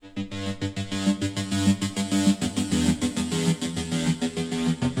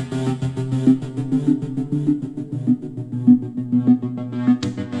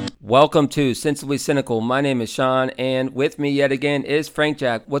Welcome to Sensibly Cynical. My name is Sean, and with me yet again is Frank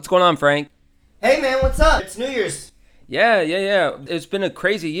Jack. What's going on, Frank? Hey man, what's up? It's New Year's. Yeah. It's been a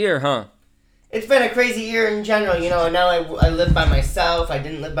crazy year, huh? It's been a crazy year in general, and now I live by myself. I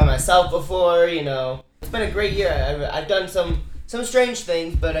didn't live by myself before, It's been a great year. I've done some strange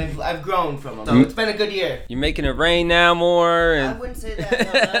things, but I've grown from them. So it's been a good year. You're making it rain now more? I wouldn't say that, no,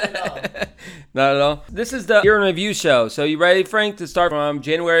 not at all. Not at all? This is the Year in Review show. So you ready, Frank, to start from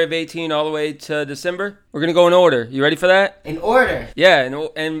January of 18 all the way to December? We're going to go in order. You ready for that? In order? Yeah,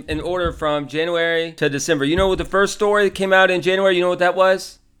 in order from January to December. You know what the first story that came out in January, you know what that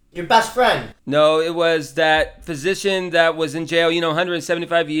was? Your best friend. No, it was that physician that was in jail,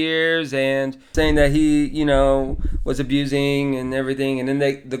 175 years, and saying that he, was abusing and everything. And then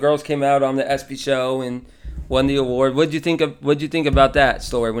the girls came out on the ESPY show and won the award. What'd you think about that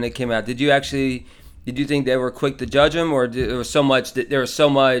story when it came out? Did you think they were quick to judge him, or there was so much? I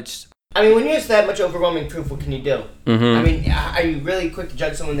mean, when you have that much overwhelming proof, what can you do? Mm-hmm. I mean, are you really quick to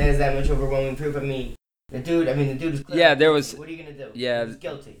judge someone that has that much overwhelming proof? The dude was clear. Yeah, there was. What are you gonna do? Yeah, he was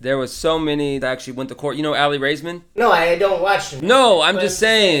guilty. There was so many that actually went to court. You know, Allie Raisman? No, I don't watch him. No, I'm just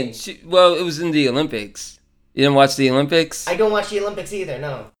saying. It was in the Olympics. You didn't watch the Olympics? I don't watch the Olympics either.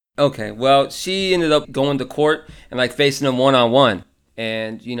 No. Okay, well, she ended up going to court and facing him one-on-one,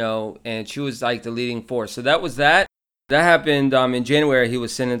 and and she was the leading force. So that was that. That happened in January. He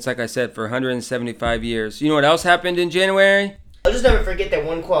was sentenced, like I said, for 175 years. You know what else happened in January? I'll just never forget that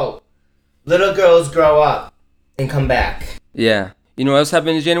one quote. Little girls grow up and come back. Yeah. You know what else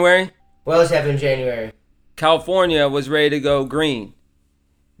happened in January? What else happened in January? California was ready to go green.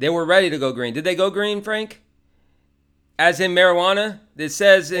 They were ready to go green. Did they go green, Frank? As in marijuana? It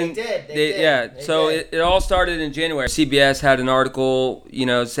says in... They did. Yeah. They did. It all started in January. CBS had an article,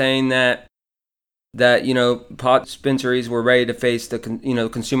 saying that pot dispensaries were ready to face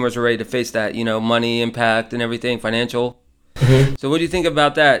consumers were ready to face that, money impact and everything, financial. Mm-hmm. So what do you think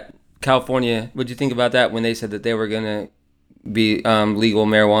about that? California, what do you think about that when they said that they were going to be legal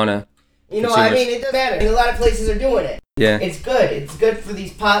marijuana? It doesn't matter. A lot of places are doing it. Yeah. It's good. It's good for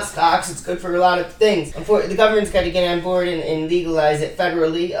these pot stocks. It's good for a lot of things. The government's got to get on board and legalize it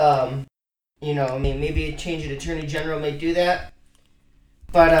federally. Maybe a change of attorney general may do that.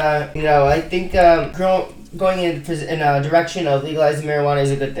 But, I think going in a direction of legalizing marijuana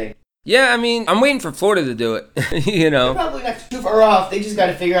is a good thing. Yeah, I'm waiting for Florida to do it, They're probably not too far off. They just got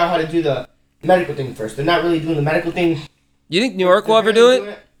to figure out how to do the medical thing first. They're not really doing the medical thing. You think New York will ever do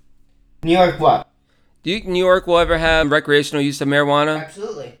it? New York what? Do you think New York will ever have recreational use of marijuana?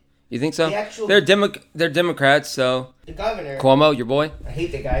 Absolutely. You think so? They're Democrats, so... The governor... Cuomo, your boy? I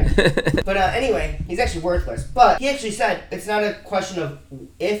hate the guy. But anyway, he's actually worthless. But he actually said it's not a question of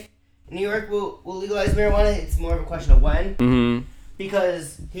if New York will legalize marijuana. It's more of a question of when. Mm-hmm.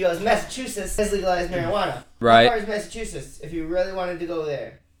 Because he goes, Massachusetts has legalized marijuana. Right. How far is Massachusetts if you really wanted to go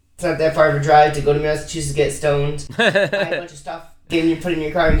there? It's not that far of a drive to go to Massachusetts, get stoned, buy a bunch of stuff, put it in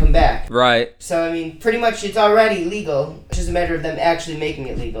your car and come back. Right. So, pretty much it's already legal. It's just a matter of them actually making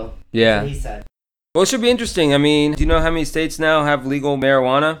it legal. Yeah. That's what he said. Well, it should be interesting. Do you know how many states now have legal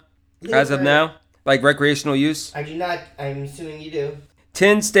marijuana as of now? Recreational use? I do not. I'm assuming you do.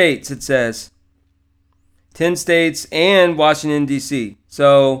 10 states, it says. 10 states and Washington, D.C.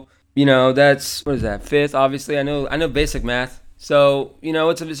 So, that's, what is that, 5th, obviously. I know basic math. So,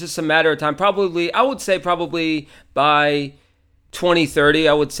 it's just a matter of time. I would say by 2030,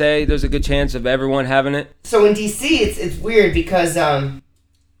 I would say there's a good chance of everyone having it. So in D.C., it's weird because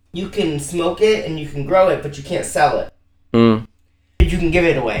you can smoke it and you can grow it, but you can't sell it. Mm. You can give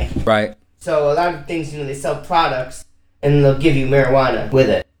it away. Right. So a lot of things, they sell products and they'll give you marijuana with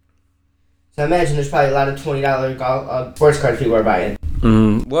it. So I imagine there's probably a lot of $20 sports cards people are buying.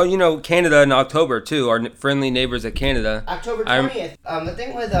 Mm. Well, Canada in October, too. Our friendly neighbors at Canada. October 20th. The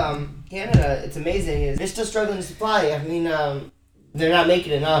thing with Canada, it's amazing, is they're still struggling to supply. They're not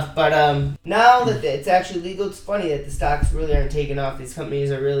making enough. But now that it's actually legal, it's funny that the stocks really aren't taking off. These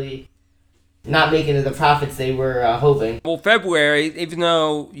companies are really not making the profits they were hoping. Well, February, even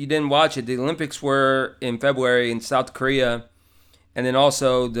though you didn't watch it, the Olympics were in February in South Korea. And then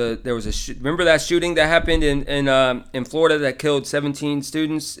also there was remember that shooting that happened in Florida that killed 17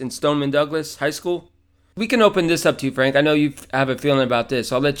 students in Stoneman Douglas High School? We can open this up to you, Frank. I know you have a feeling about this,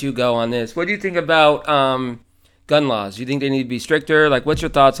 so I'll let you go on this. What do you think about gun laws? Do you think they need to be stricter? What's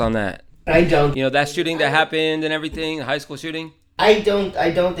your thoughts on that? I don't. That shooting that happened and everything, the high school shooting? I don't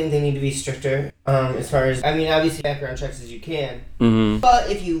think they need to be stricter. As far as obviously background checks as you can. Mm-hmm.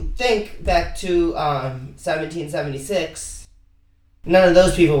 But if you think back to 1776. None of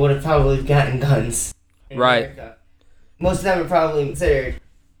those people would have probably gotten guns in right. America. Most of them are probably considered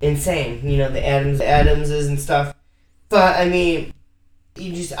insane. You know, the Adamses and stuff. But I mean,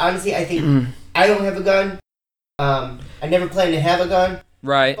 you just honestly, I think I don't have a gun. I never plan to have a gun.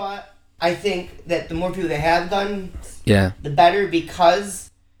 Right. But I think that the more people that have guns, yeah, the better,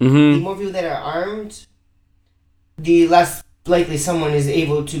 because the more people that are armed, the less likely someone is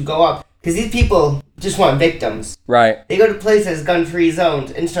able to go up. Because these people just want victims. Right. They go to places, gun-free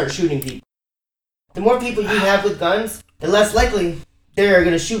zones, and start shooting people. The more people you have with guns, the less likely they're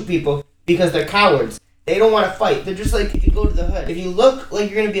going to shoot people because they're cowards. They don't want to fight. They're just like, if you go to the hood, if you look like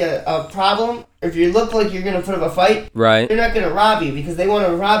you're going to be a problem, or if you look like you're going to put up a fight, right, they're not going to rob you because they want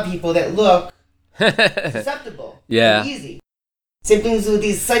to rob people that look susceptible. Yeah. Easy. Same things with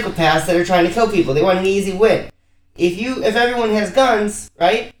these psychopaths that are trying to kill people. They want an easy win. If everyone has guns,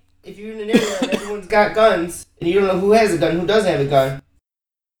 right? If you're in an area and everyone's got guns, and you don't know who has a gun, who doesn't have a gun,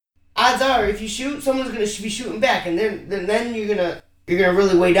 odds are if you shoot, someone's going to be shooting back, and then you're gonna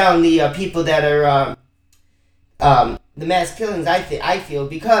really weigh down the people that are the mass killings. I feel,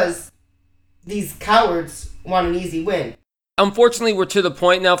 because these cowards want an easy win. Unfortunately, we're to the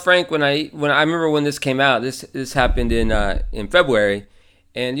point now, Frank. When I remember when this came out, this happened in February,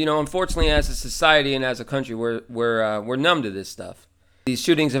 and you know, unfortunately, as a society and as a country, we're numb to this stuff. These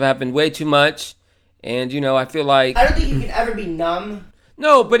shootings have happened way too much, and you know, I feel like I don't think you can ever be numb.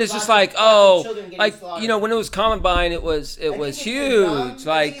 No, but it's just like, you know, when it was Columbine, it was huge.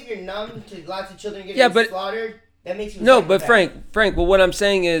 I think if you're numb to lots of children getting slaughtered, that makes you. No, but Frank, well, what I'm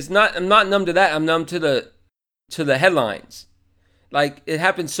saying is I'm not numb to that. I'm numb to the headlines. Like, it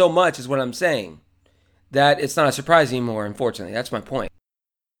happens so much, is what I'm saying, that it's not a surprise anymore. Unfortunately, that's my point.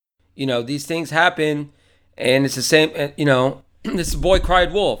 You know, these things happen, and it's the same. You know, this boy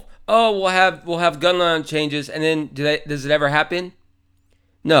cried wolf. Oh, we'll have gun law changes, and then does it ever happen?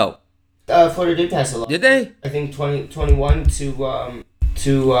 No. Florida did pass a law. Did they? I think 2021 to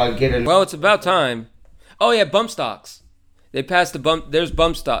get a. Well, it's about time. Oh yeah, bump stocks. They passed the bump. There's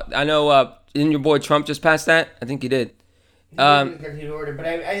bump stock. I know. Didn't your boy Trump just pass that? I think he did. Executive order, but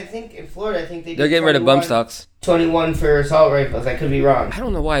I think in Florida, they're getting rid of bump stocks. 21 for assault rifles. I could be wrong. I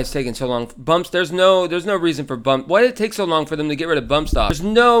don't know why it's taking so long. Bumps. There's no reason for bump. Why did it take so long for them to get rid of bump stocks?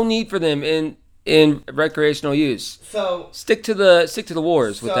 There's no need for them in recreational use. So stick to the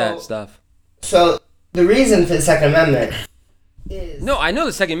wars with that stuff. So the reason for the Second Amendment is no, I know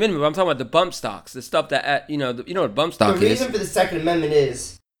the Second Amendment, but I'm talking about the bump stocks, the stuff that you know what bump stock is. The reason for the Second Amendment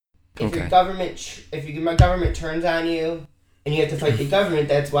is if your government turns on you and you have to fight the government.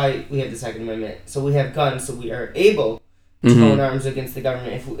 That's why we have the Second Amendment. So we have guns, so we are able to go in arms against the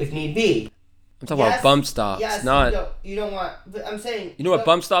government if need be. I'm talking about bump stocks, not. You don't want. But I'm saying. You know what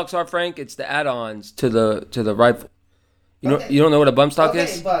bump stocks are, Frank? It's the add-ons to the rifle. You don't know what a bump stock is?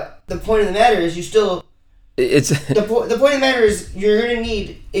 Okay, but the point of the matter is you still. It's the point of the matter is you're gonna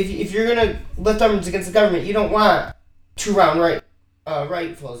need if you're gonna lift arms against the government, you don't want 2-round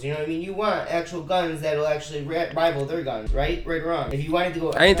rifles. You know what I mean? You want actual guns that'll actually rival their guns, right? Right or wrong. If you wanted to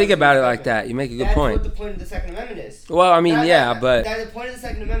go. I didn't think about it like that. You make a good point. That's what the point of the Second Amendment is. Well, I mean, but the point of the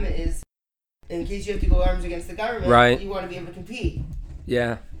Second Amendment is, in case you have to go arms against the government, right. You want to be able to compete.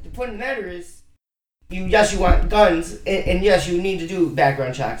 Yeah. The point of the matter is, you want guns, and yes, you need to do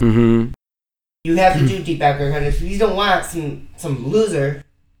background checks. Mm-hmm. You have to do deep background checks. You don't want some loser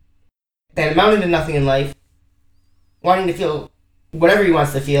that amounted to nothing in life, wanting to feel whatever he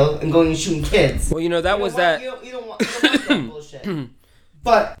wants to feel, and going and shooting kids. Well, you know, that was that. You don't want that bullshit.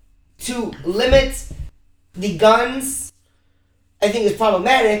 But to limit the guns, I think is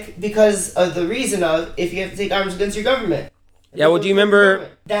problematic because of the reason of if you have to take arms against your government. Yeah, well, do you remember?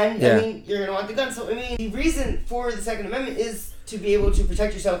 Then, I mean, you're going to want the gun. So, I mean, the reason for the Second Amendment is to be able to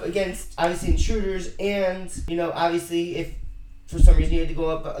protect yourself against, obviously, intruders and, you know, obviously, if for some reason you had to go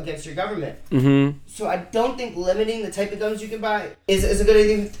up against your government. Mm-hmm. So I don't think limiting the type of guns you can buy is a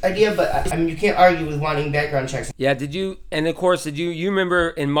good idea, but, I mean, you can't argue with wanting background checks. Yeah, and of course, you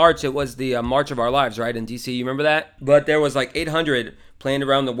remember in March, it was the March of Our Lives, right, in D.C., you remember that? But there was like 800 planned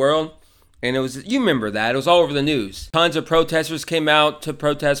around the world. And you remember that. It was all over the news. Tons of protesters came out to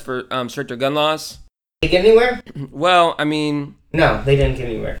protest for stricter gun laws. They get anywhere? Well, I mean... No, they didn't get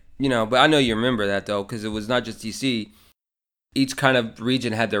anywhere. You know, but I know you remember that, though, because it was not just D.C. Each kind of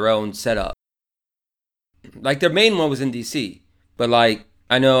region had their own setup. Like, their main one was in D.C. But, like,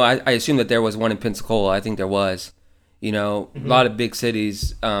 I know, I assume that there was one in Pensacola. I think there was. You know, a lot of big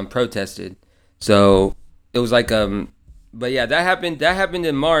cities protested. So, it was like... But, yeah, that happened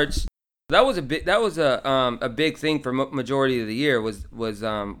in March. That was a big thing for majority of the year was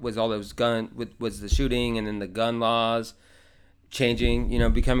all those was the shooting and then the gun laws changing, you know,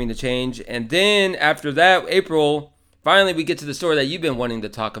 becoming the change. And then after that, April finally we get to the story that you've been wanting to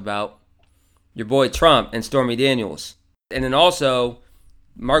talk about. Your boy Trump and Stormy Daniels. And then also,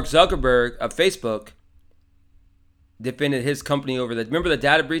 Mark Zuckerberg of Facebook defended his company over remember the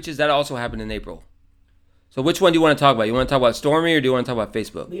data breaches? That also happened in April. So which one do you want to talk about? You want to talk about Stormy or do you want to talk about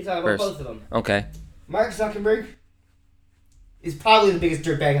Facebook? We can talk about both of them. Okay. Mark Zuckerberg is probably the biggest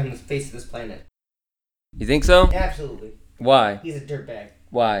dirtbag on the face of this planet. You think so? Absolutely. Why? He's a dirtbag.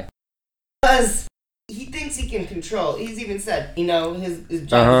 Why? Because he thinks he can control. He's even said, his job is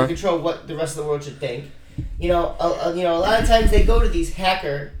to control what the rest of the world should think. A lot of times they go to these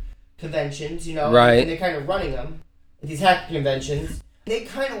hacker conventions, right. And they're kind of running them. These hacker conventions. They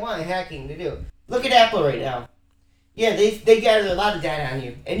kind of want hacking to do. Look at Apple right now. Yeah, they gather a lot of data on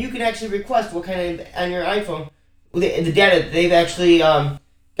you. And you can actually request what kind of, on your iPhone, the data they've actually got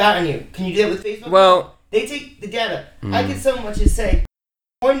on you. Can you do that with Facebook? Well, they take the data. I could so much as say,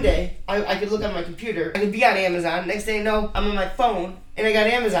 one day, I could look on my computer, I could be on Amazon, next thing I know, I'm on my phone, and I got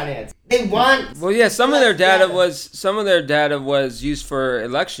Amazon ads. They want... Well, yeah, some of their data was used for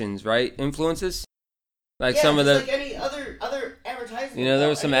elections, right? Influences? Like some of the... like any other advertisement. There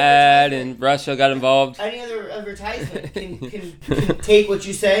was some ad and Russia got involved. Any other advertisement can take what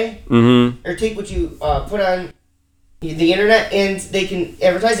you say, or take what you put on the internet, and they can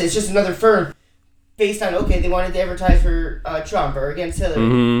advertise it. It's just another firm based on, they wanted to advertise for Trump or against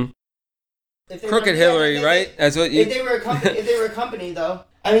Hillary. Crooked Hillary, right? That's what you... If they were a company, though,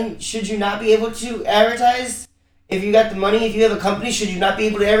 I mean, should you not be able to advertise? If you got the money, if you have a company, should you not be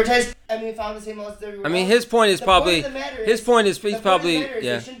able to advertise? I mean, follow the same laws as everyone else. His point is probably... They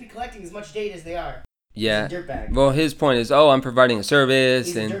shouldn't be collecting as much data as they are. Yeah. He's a dirtbag. Well, his point is, I'm providing a service.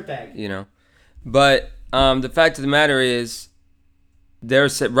 He's a dirtbag. But the fact of the matter is,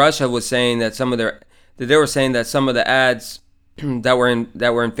 Russia was saying that some of the ads that were in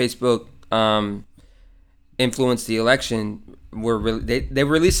Facebook influenced the election. They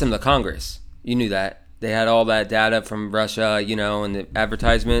released them to Congress. You knew that. They had all that data from Russia, and the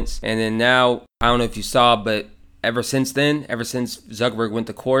advertisements. And then now, I don't know if you saw, but ever since Zuckerberg went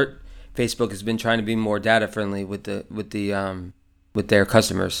to court, Facebook has been trying to be more data friendly with their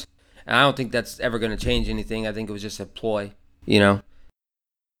customers. And I don't think that's ever going to change anything. I think it was just a ploy,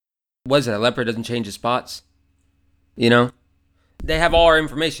 What is it? A leopard doesn't change his spots? They have all our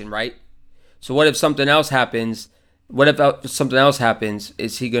information, right? So what if something else happens?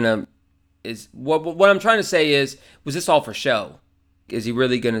 Is he going to... What I'm trying to say is, was this all for show? Is he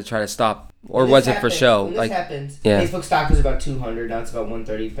really going to try to stop, or was it for show? When this happened, Facebook stock was about 200, now it's about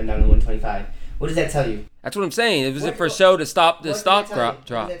 130, been down to 125. What does that tell you? That's what I'm saying. Was it for show to stop the stock drop? What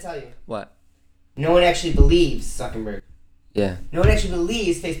does that tell you? What? No one actually believes Zuckerberg. Yeah. No one actually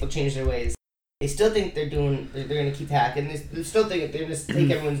believes Facebook changed their ways. They still think they're going to keep hacking. They still think they're going to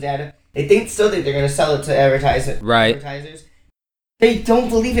take everyone's data. They still think they're going to sell it to advertisers. They don't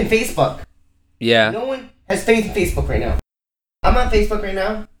believe in Facebook. Yeah. No one has faith in Facebook right now. I'm on Facebook right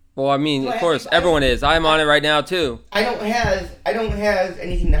now. Well, I mean, of course, everyone is. I'm on it right now too. I don't have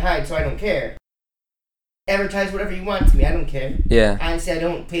anything to hide, so I don't care. Advertise whatever you want to me. I don't care. Yeah. Honestly, I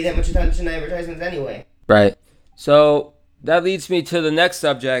don't pay that much attention to advertisements anyway. Right. So that leads me to the next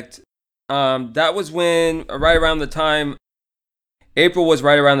subject. That was when April was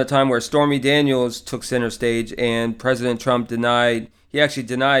right around the time where Stormy Daniels took center stage, and President Trump denied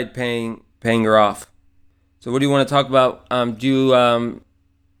paying her off. So what do you want to talk about? Do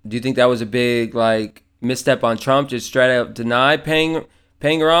you think that was a big misstep on Trump, just straight up deny paying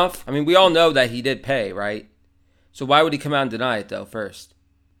her off? I mean, we all know that he did pay, right? So why would he come out and deny it though first?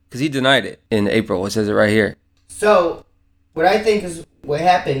 Because he denied it in April. It says it right here. So what I think is what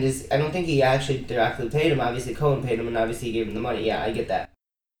happened is, I don't think he actually directly paid him. Obviously Cohen paid him, and obviously he gave him the money. Yeah, I get that.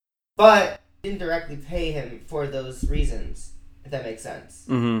 But he didn't directly pay him for those reasons, if that makes sense.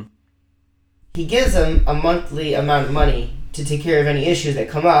 Mm-hmm. He gives him a monthly amount of money to take care of any issues that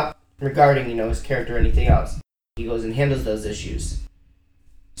come up regarding, his character or anything else. He goes and handles those issues.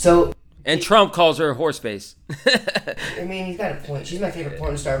 Trump calls her horse face. I mean, he's got a point. She's my favorite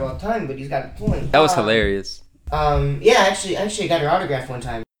porn star of all time, but he's got a point. That was hilarious. Yeah, actually, I got her autograph one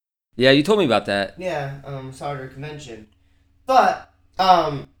time. Yeah, you told me about that. Yeah, saw her at a convention. But,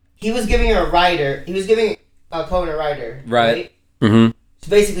 he was giving her a rider. He was giving Cohen a rider. Right? Mm-hmm. So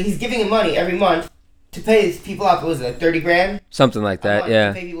basically, he's giving him money every month to pay his people off. What was it, $30,000? Something like that, yeah.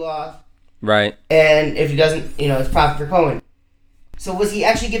 To pay people off. Right. And if he doesn't, it's profit for Cohen. So was he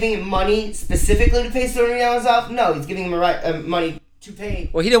actually giving him money specifically to pay Stormy Daniels off? No, he's giving him money to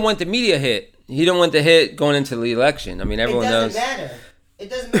pay. Well, he didn't want the media hit. He didn't want the hit going into the election. I mean, everyone knows. It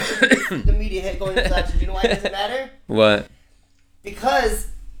doesn't matter the media hit going into the election. Do you know why it doesn't matter? What? Because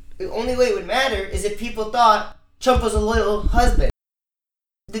the only way it would matter is if people thought Trump was a loyal husband.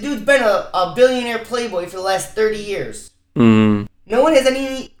 The dude's been a billionaire playboy for the last 30 years. Mm-hmm. No one has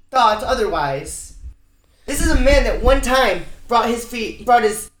any thoughts otherwise. This is a man that one time brought his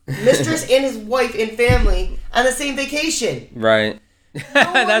mistress and his wife and family on the same vacation. Right.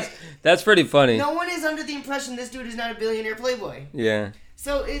 That's pretty funny. No one is under the impression this dude is not a billionaire playboy. Yeah.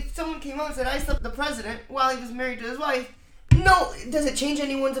 So if someone came out and said, I slept with the president while he was married to his wife, no, does it change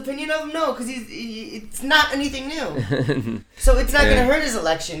anyone's opinion of him? No, because it's not anything new. So it's not going to hurt his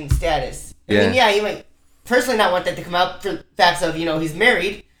election status. I mean, he might personally not want that to come out for facts of, he's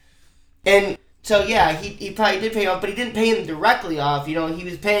married. And so, he probably did pay him off, but he didn't pay him directly off. He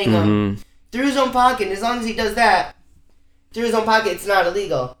was paying him through his own pocket. And as long as he does that, through his own pocket, it's not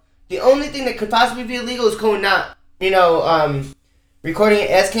illegal. The only thing that could possibly be illegal is Cohen not, recording it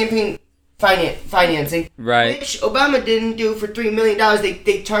as campaign financing, right? Which Obama didn't do for $3 million.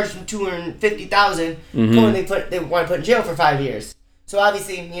 They charged him $250,000. Cohen they want to put in jail for 5 years. So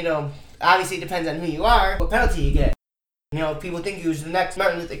obviously, it depends on who you are, what penalty you get. If people think you was the next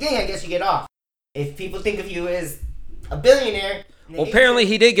Martin Luther King, I guess you get off. If people think of you as a billionaire, well, apparently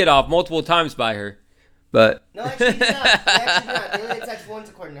he did get off multiple times by her. But no, actually, he did not. They only text once,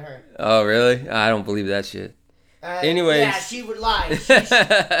 according to her. Oh, really? I don't believe that shit. Anyways. Yeah, she would lie. She's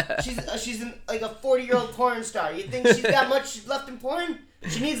like a 40-year-old porn star. You think she's got much left in porn?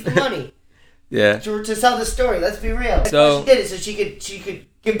 She needs the money. Yeah. To sell the story. Let's be real. That's why she did it, so she could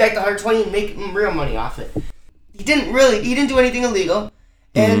give back the 120 and make real money off it. He didn't do anything illegal,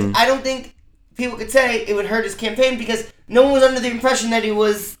 and I don't think people could say it would hurt his campaign because no one was under the impression that he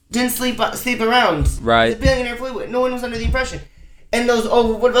didn't sleep around. Right. He's a billionaire playboy. No one was under the impression. And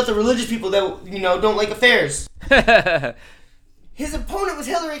what about the religious people that don't like affairs? His opponent was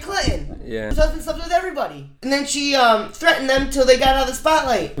Hillary Clinton. Yeah. Whose husband slept with everybody, and then she threatened them till they got out of the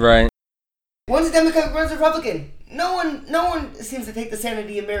spotlight. Right. One's a Democrat, one's a Republican. No one seems to take the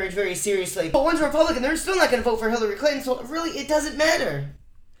sanity of marriage very seriously. But one's a Republican, they're still not going to vote for Hillary Clinton. So really, it doesn't matter.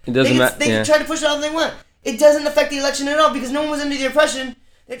 It doesn't matter. They can try to push it all they want. It doesn't affect the election at all because no one was under the impression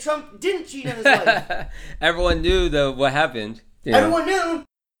that Trump didn't cheat on his wife. Everyone knew what happened. Everyone knew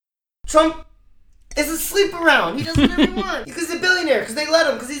Trump is a sleep around. He does whatever he wants because he's a billionaire. Because they let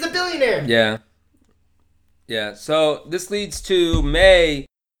him. Because he's a billionaire. Yeah. Yeah. So this leads to May,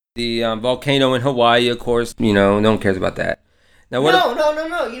 the volcano in Hawaii. Of course, no one cares about that. Now what? No.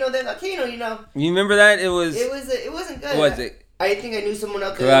 That volcano. You remember that? It wasn't good. What was it? I think I knew someone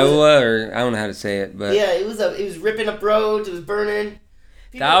out there. Kuraua, or I don't know how to say it, but yeah, it was ripping up roads. It was burning.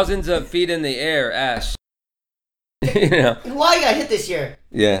 Thousands of feet in the air, ash. Hawaii got hit this year.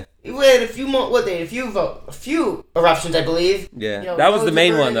 Yeah. We had a few more. A few eruptions, I believe. Yeah. That was the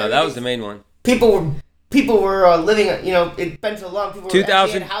main one, though. That was the main one. People were living. It's been so long. People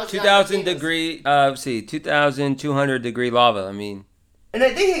 2,200 degree lava. I mean. And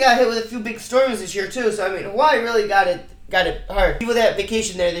I think it got hit with a few big storms this year too. So Hawaii really got it hard. People that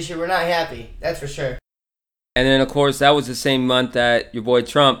vacation there this year were not happy. That's for sure. And then of course that was the same month that your boy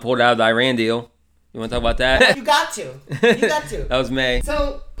Trump pulled out of the Iran deal. You want to talk about that? You got to. That was May.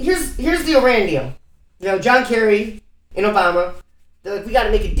 So here's the Iran deal. John Kerry and Obama, they're like, we got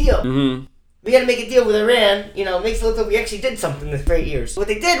to make a deal. Mm-hmm. We got to make a deal with Iran. Makes it look like we actually did something this for 8 years. What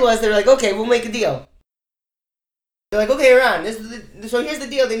they did was they're like, okay, we'll make a deal. They're like, okay, Iran. So here's the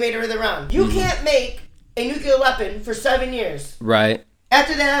deal they made with Iran. You can't make a nuclear weapon for 7 years. Right.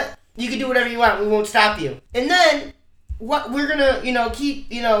 After that, you can do whatever you want. We won't stop you. And then we're gonna, keep,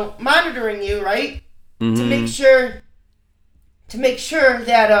 monitoring you, right? Mm-hmm. To make sure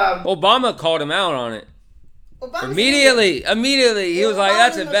that Obama called him out on it. Obama's Immediately, he was like,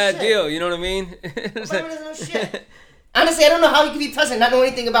 "That's a bad deal." You know what I mean? Obama doesn't know shit. Honestly, I don't know how he could be president, not know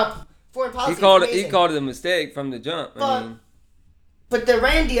anything about foreign policy. He called it a mistake from the jump. But the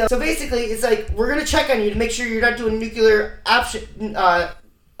Iran deal. So basically, it's like we're gonna check on you to make sure you're not doing nuclear option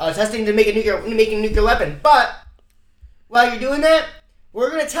testing to make a nuclear weapon. But while you're doing that,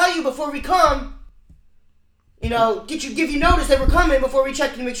 we're gonna tell you before we come. Give you notice that we're coming before we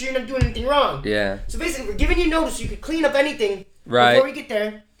check to make sure you're not doing anything wrong. Yeah. So basically, we're giving you notice so you could clean up anything before we get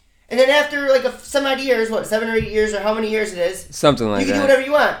there. And then after some odd years, 7 or 8 years or how many years it is, something like that. You can do whatever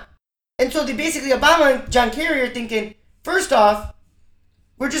you want. And so Obama and John Kerry are thinking, first off,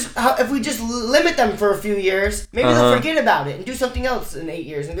 if we just limit them for a few years, maybe they'll forget about it and do something else in 8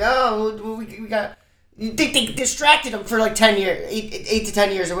 years and go, we got. They distracted them for 10 years, 8 to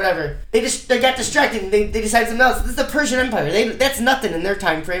 10 years or whatever. They got distracted and they decided something else. This is the Persian Empire. That's nothing in their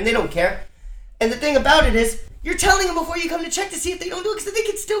time frame. They don't care. And the thing about it is, you're telling them before you come to check to see if they don't do it because they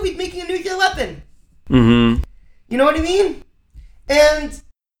could still be making a nuclear weapon. Mm-hmm. You know what I mean? And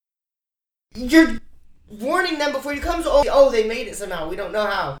you're warning them before he comes. Oh, they made it somehow. We don't know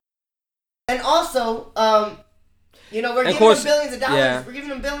how. And also, we're giving them billions of dollars. Yeah. We're giving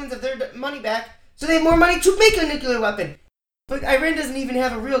them billions of their money back, so they have more money to make a nuclear weapon. But Iran doesn't even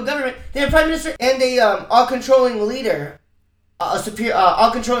have a real government. They have a prime minister and a all-controlling leader.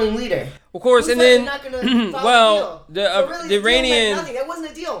 All-controlling leader. Of course, and then the Iranian. Nothing. That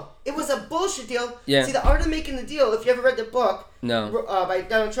wasn't a deal. It was a bullshit deal. Yeah. See, the art of making the deal. If you ever read the book, no, by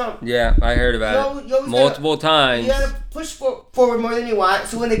Donald Trump. Yeah, I heard about it multiple times. You gotta push forward more than you want.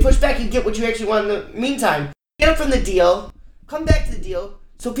 So when they push back, you get what you actually want. In the meantime, get up from the deal, come back to the deal.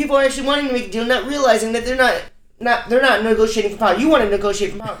 So people are actually wanting to make a deal, not realizing that they're not negotiating for power. You want to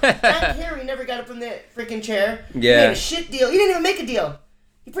negotiate for power. John Kerry never got up from that freaking chair. Yeah. He made a shit deal. He didn't even make a deal.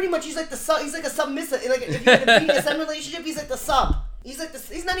 He's like a submissive. Like if you're in a BDSM relationship, he's like the sub. He's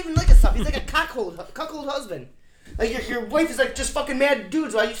not even like a sub. He's like a cuckold husband. Like your wife is like just fucking mad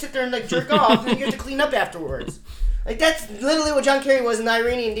dudes while you sit there and like jerk off and you have to clean up afterwards. Like that's literally what John Kerry was in the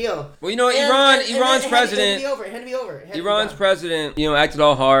Iranian deal. Well, Iran's president. It had to be over. Iran's president, acted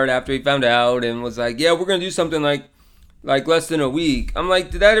all hard after he found out and was like, "Yeah, we're gonna do something like less than a week." I'm like,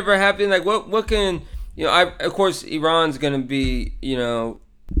 did that ever happen? Like, what can of course Iran's gonna be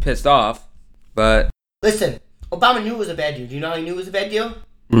pissed off, but listen, Obama knew it was a bad deal. Do you know how he knew it was a bad deal?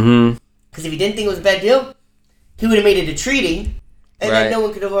 Mm-hmm. Because if he didn't think it was a bad deal, he would have made it a treaty, and then no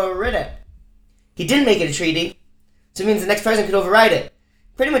one could have overrid it. He didn't make it a treaty, so it means the next president could override it.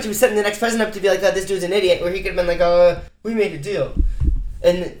 Pretty much he was setting the next president up to be like, oh, this dude's an idiot, where he could have been like, oh, we made a deal.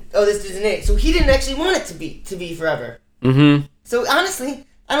 And, oh, this dude's an idiot. So he didn't actually want it to be forever. Mm-hmm. So honestly,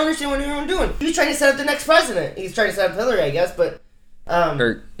 I don't understand what everyone's doing. He was trying to set up the next president. He's trying to set up Hillary, I guess, but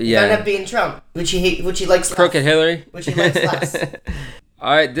he ended up being Trump, which he likes less. Crooked Hillary? Which he likes less.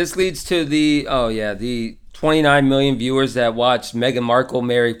 All right, this leads to the 29 million viewers that watched Meghan Markle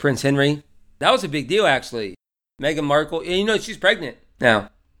marry Prince Henry. That was a big deal, actually. Meghan Markle, she's pregnant now.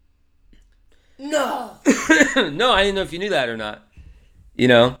 No. No, I didn't know if you knew that or not.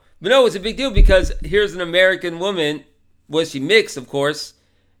 But no, it's a big deal because here's an American woman, she mixed, of course,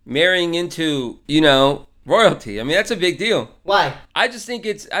 marrying into, royalty. I mean, that's a big deal. Why? I just think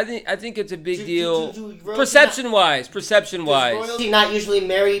it's it's a big deal. Perception wise. Does royalty not usually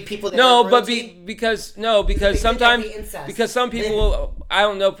marry people that because sometimes because some people, I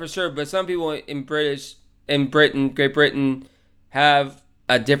don't know for sure, but some people in Great Britain have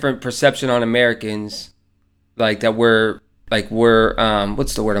a different perception on Americans, like that we're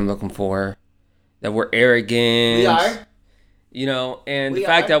what's the word I'm looking for? That we're arrogant. We are. And the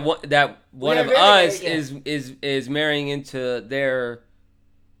fact that one of us is marrying into their,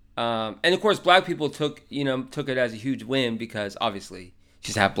 and of course black people took it as a huge win because obviously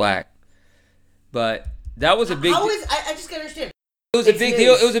she's half black, but that was a big. I just gotta understand. It was a big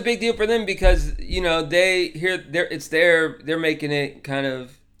deal. It was a big deal for them because they're making it kind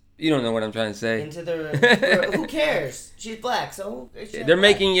of. You don't know what I'm trying to say. Who cares? She's black, so they're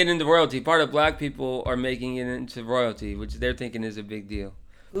making it into royalty. Part of black people are making it into royalty, which they're thinking is a big deal.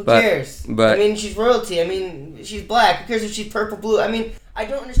 Who cares? But she's royalty. She's black. Who cares if she's purple, blue? I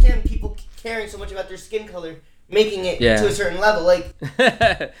don't understand people caring so much about their skin color, making it to a certain level. Like,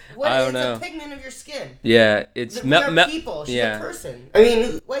 I don't know. It's a pigment of your skin. Yeah, it's people. She's a person.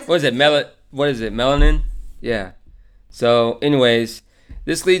 What is it? Melanin? Yeah. So, anyways.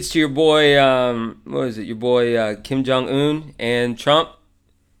 This leads to your boy, Kim Jong-un and Trump.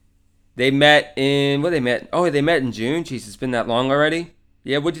 They met in June. Jeez, it's been that long already.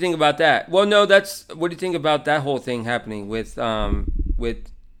 Yeah, what do you think about that? Well, no, what do you think about that whole thing happening with Kim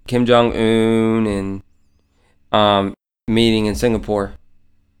Jong-un and meeting in Singapore?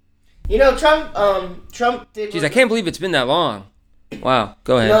 Trump did. Jeez, I can't believe it's been that long. Wow,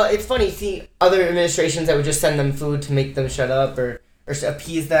 go ahead. It's funny. See, other administrations that would just send them food to make them shut up or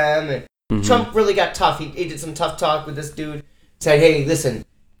appease them. And Trump really got tough. He did some tough talk with this dude. Said, hey, listen,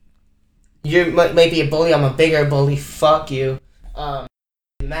 you might be a bully. I'm a bigger bully. Fuck you.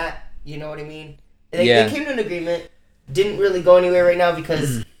 Matt, you know what I mean? And they came to an agreement. Didn't really go anywhere right now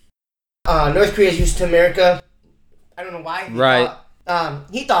because North Korea is used to America. I don't know why.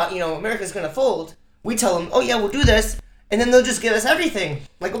 He thought, America's going to fold. We tell them, oh, yeah, we'll do this. And then they'll just give us everything.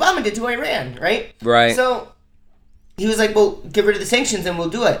 Like Obama did to Iran, right? Right. So he was like, well, get rid of the sanctions and we'll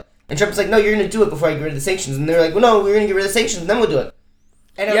do it. And Trump was like, no, you're going to do it before I get rid of the sanctions. And they're like, well, no, we're going to get rid of the sanctions and then we'll do it.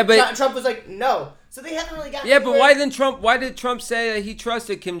 And Trump was like, no. So they haven't really gotten anywhere. But why did Trump say that he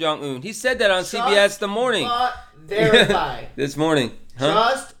trusted Kim Jong-un? He said that on CBS the morning. But verify. This morning. Huh?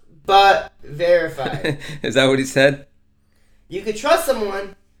 Trust but verify. Is that what he said? You could trust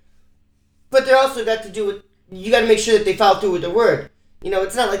someone, but they also got to do with, you got to make sure that they follow through with their word.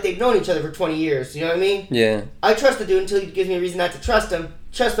 it's not like they've known each other for 20 years. You know what I mean? Yeah. I trust the dude until he gives me a reason not to trust him.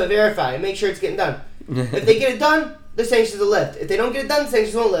 Trust but verify and make sure it's getting done. If they get it done, the sanctions will lift. If they don't get it done, the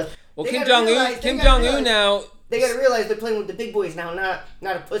sanctions won't lift. Well, Kim Jong-un now... They got to realize they're playing with the big boys now,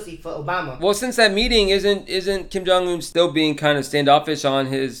 not a pussy for Obama. Well, since that meeting, isn't Kim Jong-un still being kind of standoffish on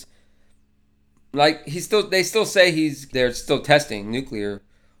his... Like, they still say they're still testing nuclear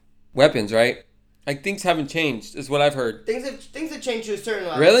weapons, right? Like, things haven't changed, is what I've heard. Things have changed to a certain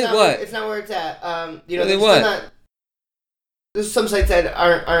level. Really? What? It's not where it's at. Really, what? There's some sites that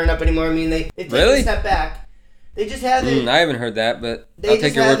aren't up anymore. I mean, they've taken a step back. They just haven't... I haven't heard that, but I'll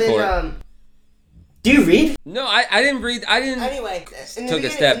take your word for it. Do you read? No, I didn't read. Anyway, took a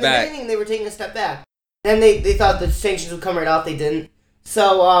step back. In the beginning, they were taking a step back. Then they thought the sanctions would come right off. They didn't.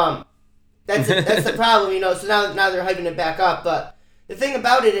 So, that's the problem, So now they're hyping it back up. But the thing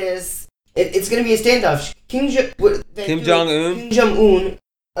about it is... It's going to be a standoff. Kim Jong-un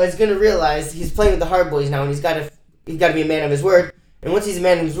is going to realize he's playing with the hard boys now, and he's got to be a man of his word. And once he's a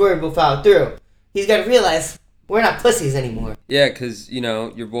man of his word, we'll follow through. He's got to realize we're not pussies anymore. Yeah, because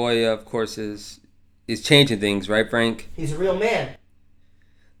your boy, of course, is changing things, right, Frank? He's a real man.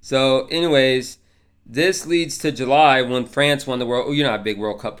 So, anyways, this leads to July when France won the World. Oh, you're not a big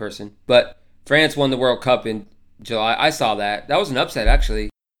World Cup person, but France won the World Cup in July. I saw that. That was an upset, actually.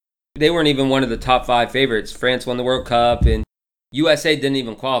 They weren't even one of the top 5 favorites. France won the World Cup, and USA didn't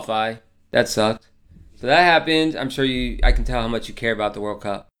even qualify. That sucked. So that happened. I'm sure I can tell how much you care about the World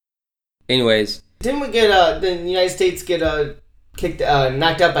Cup. Anyways. Didn't we get, the United States get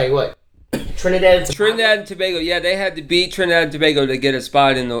knocked out by what? Trinidad and Tobago. Yeah, they had to beat Trinidad and Tobago to get a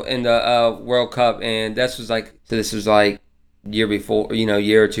spot in the World Cup, and this was like year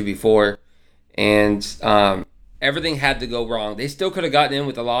or two before, and everything had to go wrong. They still could have gotten in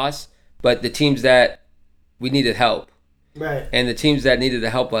with a loss, but the teams that we needed help, right, and the teams that needed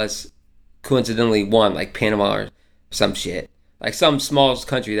to help us coincidentally won, like Panama or some shit, like some small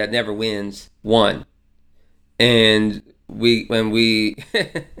country that never wins won, and we lost.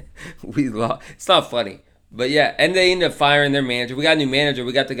 It's not funny, but yeah, and they ended up firing their manager. We got a new manager.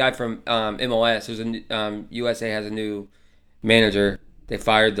 We got the guy from MLS. There's a USA has a new manager. They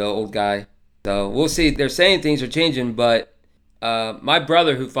fired the old guy. So we'll see. They're saying things are changing, but my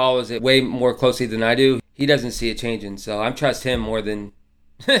brother, who follows it way more closely than I do, he doesn't see it changing. So I trust him more than,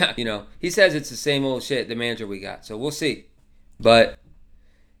 he says it's the same old shit, the manager we got. So we'll see. But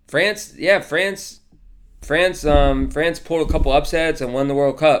France pulled a couple upsets and won the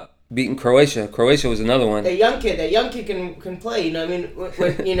World Cup, beating Croatia. Croatia was another one. That young kid can play.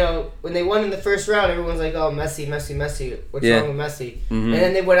 When they won in the first round, everyone's like, "Oh, Messi. What's wrong with Messi?" Mm-hmm. And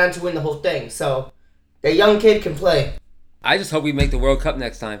then they went on to win the whole thing. So that young kid can play. I just hope we make the World Cup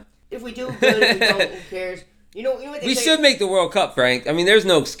next time. If we do, good. If we don't, who cares? You know what we should make the World Cup, Frank. I mean, there's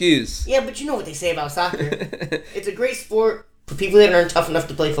no excuse. Yeah, but you know what they say about soccer. It's a great sport for people that aren't tough enough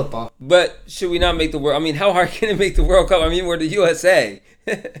to play football. But should we not make the World? I mean, how hard can it make the World Cup? I mean, we're the USA.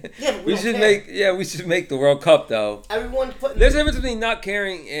 Yeah, but we should make the World Cup though. Everyone's putting. There's a difference between not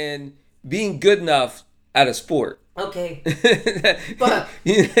caring and being good enough at a sport. Okay. but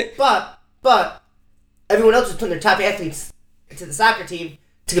everyone else is putting their top athletes into the soccer team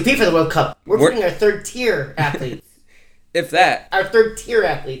to compete for the World Cup. We're putting our third tier athletes. If that. Our third tier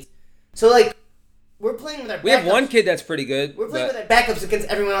athletes. So we're playing with our backups. We have one kid that's pretty good. We're playing with our backups against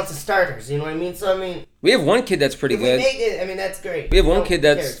everyone else's starters. You know what I mean? So we have one kid that's pretty good. We make it, that's great. We have one kid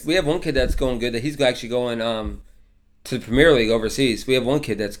that's going good. That he's actually going to the Premier League overseas. We have one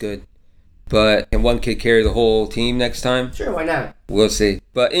kid that's good, and one kid carry the whole team next time. Sure, why not? We'll see.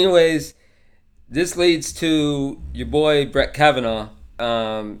 But anyways, this leads to your boy Brett Kavanaugh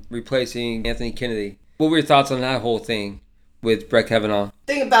replacing Anthony Kennedy. What were your thoughts on that whole thing with Brett Kavanaugh?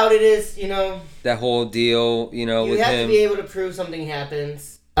 Thing about it is, that whole deal, with him. You have to be able to prove something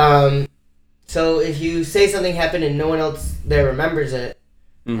happens. So if you say something happened and no one else there remembers it,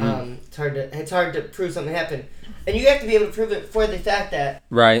 mm-hmm. It's hard to prove something happened. And you have to be able to prove it for the fact that,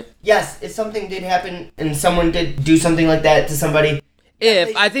 right? Yes, if something did happen and someone did do something like that to somebody,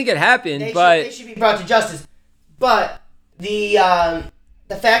 I think it happened, they should be brought to justice. But the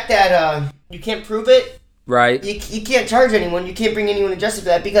fact that you can't prove it. Right. You can't charge anyone. You can't bring anyone to justice for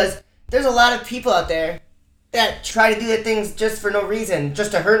that because there's a lot of people out there that try to do that things just for no reason, just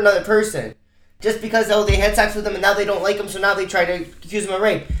to hurt another person. Just because, they had sex with them and now they don't like them, so now they try to accuse them of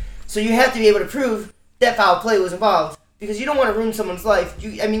rape. So you have to be able to prove that foul play was involved because you don't want to ruin someone's life.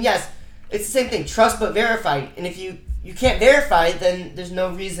 Yes, it's the same thing, trust but verify. And if you can't verify, then there's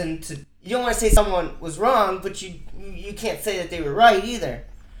no reason to... You don't want to say someone was wrong, but you can't say that they were right either.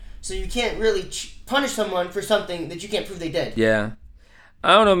 So you can't really punish someone for something that you can't prove they did. Yeah.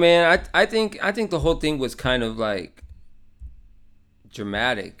 I don't know, man. I think the whole thing was kind of like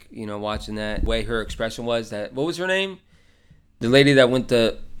dramatic. Watching that way her expression was. That what was her name? The lady that went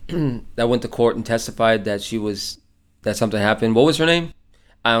to that went to court and testified that that something happened. What was her name?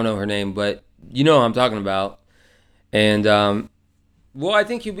 I don't know her name, but you know what I'm talking about. And well, I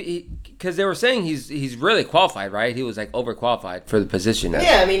think because they were saying he's really qualified, right? He was like overqualified for the position.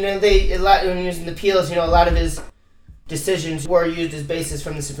 Yeah, I mean, when he was in the appeals, a lot of his decisions were used as basis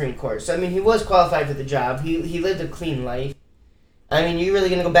from the Supreme Court. So I mean, he was qualified for the job. He lived a clean life. I mean, you really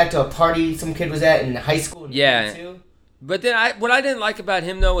gonna go back to a party some kid was at in high school? Yeah. But then what I didn't like about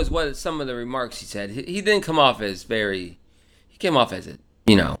him though is what some of the remarks he said. He didn't come off as he came off as an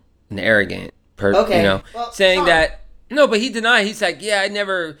arrogant person. Okay. Well, saying Sean. that. No, but he denied. He's like, yeah,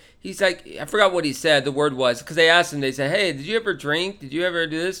 he's like, I forgot what he said. The word was, because they asked him, they said, hey, did you ever drink? Did you ever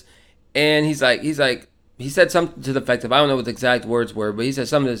do this? And he said something to the effect of, I don't know what the exact words were, but he said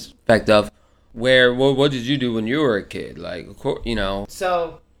something to the effect of, what did you do when you were a kid? Like, of course,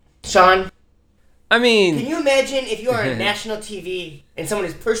 So, Sean, I mean, can you imagine if you are on national TV and someone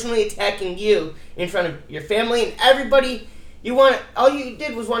is personally attacking you in front of your family and everybody all you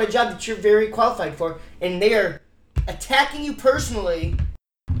did was want a job that you're very qualified for, and they are attacking you personally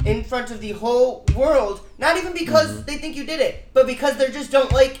in front of the whole world, not even because they think you did it, but because they just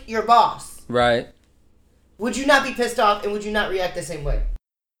don't like your boss. Right. Would you not be pissed off, and would you not react the same way?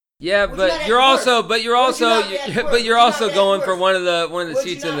 Yeah, but you're also going for one of the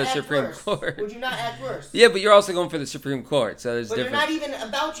seats in the Supreme Court. Would you not act worse? Yeah, but you're also going for the Supreme Court, so there's different. But they're not even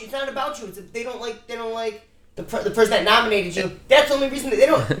about you. It's not about you. They don't like the person that nominated you. That's the only reason they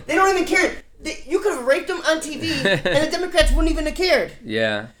don't even care. You could have raped them on TV, and the Democrats wouldn't even have cared.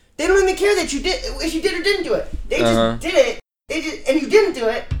 Yeah. They don't even care that you did, if you did or didn't do it. They just did it. And you didn't do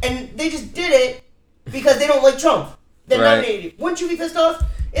it, and they just did it because they don't like Trump. They nominated you. Wouldn't you be pissed off?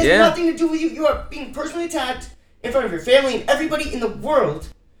 It has nothing to do with you. You are being personally attacked in front of your family and everybody in the world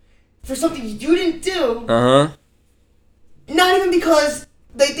for something you didn't do. Not even because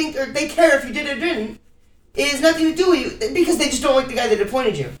they think or they care if you did or didn't. It has nothing to do with you because they just don't like the guy that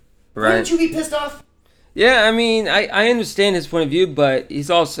appointed you. Right. Wouldn't you be pissed off? Yeah, I mean, I understand his point of view, but he's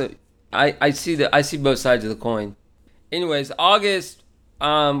also I see both sides of the coin. Anyways, August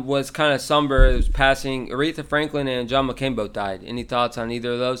was kind of somber. It was passing. Aretha Franklin and John McCain both died. Any thoughts on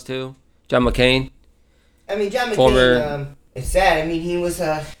either of those two? John McCain? I mean, John McCain, it's sad. I mean, he was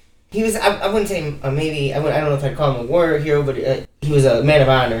I wouldn't say maybe, I don't know if I'd call him a war hero, but he was a man of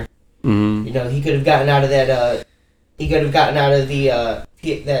honor. Mm-hmm. He could have gotten out of that,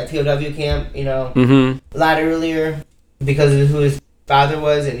 that POW camp, a lot earlier because of who his father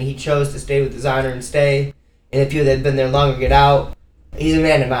was, and he chose to stay with his honor and stay. And the people that had been there longer get out. He's a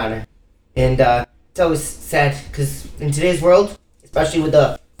man of honor. And it's always sad because in today's world, especially with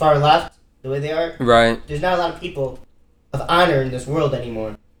the far left, the way they are, right? There's not a lot of people of honor in this world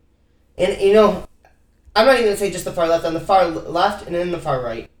anymore. And, I'm not even going to say just the far left. On the far left and then the far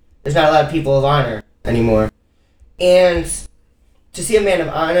right, there's not a lot of people of honor anymore. And to see a man of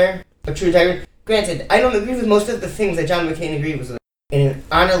honor, a true integrity, granted, I don't agree with most of the things that John McCain agreed with. In an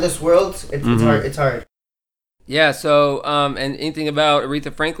honorless world, it's hard. Yeah, so, and anything about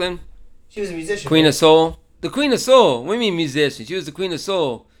Aretha Franklin? She was a musician. Queen of Soul? The Queen of Soul. What do you mean musician? She was the Queen of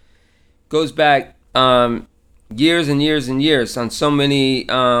Soul. Goes back years and years and years on so many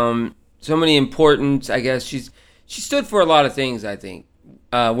important, I guess. She stood for a lot of things, I think.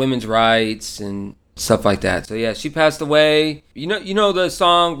 Women's rights and stuff like that. So yeah, she passed away. You know the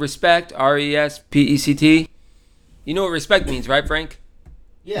song Respect, RESPECT? You know what respect means, right, Frank?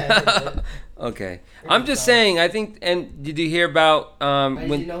 Yeah. Okay. I'm just saying, I think, and did you hear about I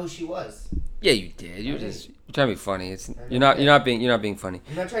didn't know who she was. Yeah, you did. You're trying to be funny. You're not being funny.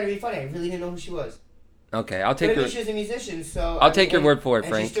 I'm not trying to be funny. I really didn't know who she was. Okay, I'll take she was a musician, so I'll take your word for it,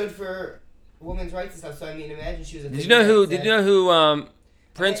 and Frank. She stood for women's rights and stuff. So I mean, imagine she was a. Did you know who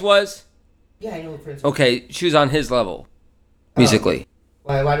Prince was? Yeah, I know who Prince was. Okay, she was on his level musically.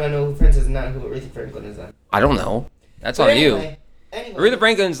 Why do I know who Prince is and not who Aretha Franklin is then? I don't know. That's on you. Aretha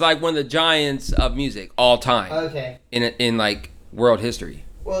Franklin's like one of the giants of music all time. Okay. In like world history.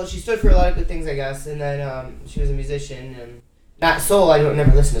 Well, she stood for a lot of good things, I guess, and then she was a musician and not soul. I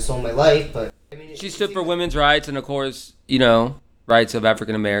never listened to soul in my life, but I mean, she stood for women's rights and of course, rights of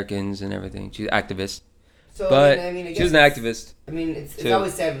African Americans and everything. She's an activist. So, but I mean, I guess she was an activist. I mean, it's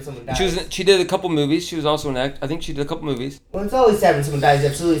always sad when someone dies. She did a couple movies. She was also I think she did a couple movies. Well, it's always sad when someone dies,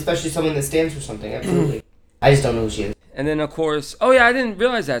 absolutely, especially someone that stands for something, absolutely. I just don't know who she is. And then, of course, I didn't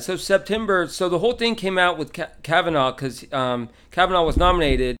realize that. So September, the whole thing came out with Kavanaugh because Kavanaugh was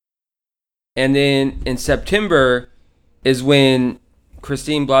nominated. And then in September is when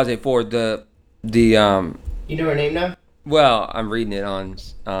Christine Blasey Ford, the You know her name now? well, I'm reading it on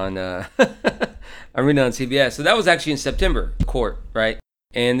I'm reading it on CBS. So that was actually in September, court, right?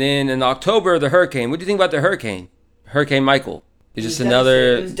 And then in October, the hurricane. What do you think about the hurricane? Hurricane Michael. It's just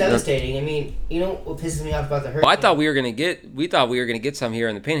another. It was devastating. I mean, you know what pisses me off about the hurricane? Well, I thought we thought we were gonna get some here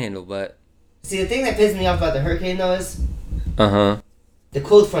in the Panhandle, but. See, the thing that pisses me off about the hurricane though is. The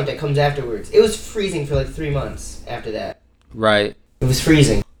cold front that comes afterwards. It was freezing for like 3 months after that. Right. It was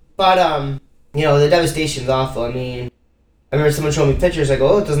freezing. But you know, the devastation's awful. I mean, I remember someone showing me pictures. I go,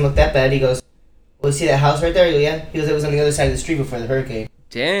 oh, it doesn't look that bad. He goes, well, you see that house right there? I go, yeah. He goes, it was on the other side of the street before the hurricane.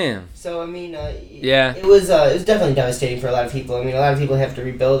 Damn. So I mean, yeah, it was definitely devastating for a lot of people. I mean, a lot of people have to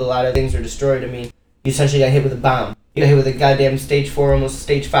rebuild. A lot of things were destroyed. I mean, you essentially got hit with a bomb. You got hit with a goddamn stage 4, almost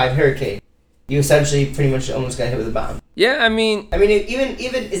stage 5 hurricane. You essentially pretty much almost got hit with a bomb. Yeah, I mean, even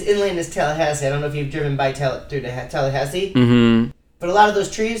as inland as Tallahassee. I don't know if you've driven by through Tallahassee. Mm-hmm. But a lot of those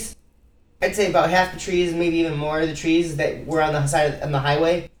trees, I'd say about half the trees, maybe even more of the trees that were on the side on the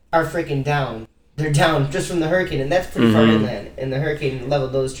highway are freaking down. They're down just from the hurricane, and that's pretty far inland. And the hurricane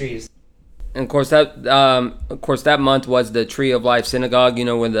leveled those trees. And of course that month was the Tree of Life Synagogue. You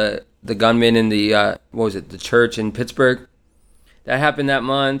know, when the gunman in the the church in Pittsburgh, that happened that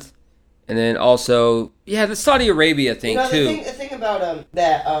month. And then also, the Saudi Arabia thing too. The thing about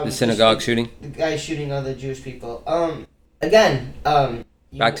that the synagogue shooting, the guy shooting other Jewish people.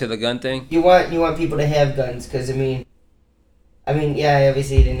 Back to the gun thing. You want people to have guns because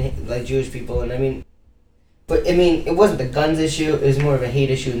obviously he didn't like Jewish people, and but it wasn't the guns issue. It was more of a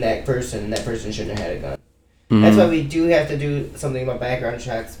hate issue in that person, and that person shouldn't have had a gun. Mm-hmm. That's why we do have to do something about background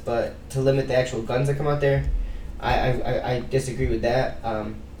checks, but to limit the actual guns that come out there, I disagree with that.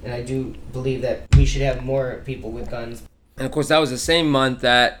 And I do believe that we should have more people with guns. And of course, that was the same month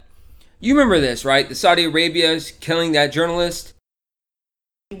that you remember this, right? The Saudi Arabia is killing that journalist.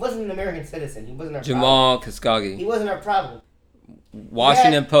 He wasn't an American citizen. He wasn't our Jamal problem. Khashoggi. He wasn't our problem.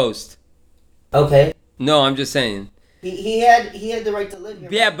 Washington Post. Okay. No, I'm just saying. He had the right to live here.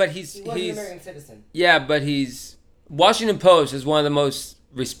 Yeah, but he wasn't an American citizen. Yeah, but Washington Post is one of the most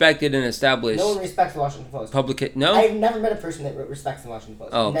respected and established. No one respects the Washington Post. No? I've never met a person that respects the Washington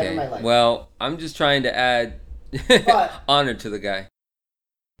Post. Oh, okay. Never in my life. Well, I'm just trying to add honor to the guy.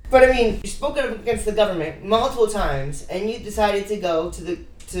 But you spoke up against the government multiple times, and you decided to go to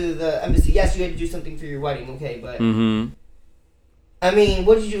the embassy. Yes, you had to do something for your wedding, okay, but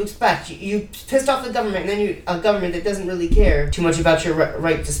what did you expect? You pissed off the government, and then a government that doesn't really care too much about your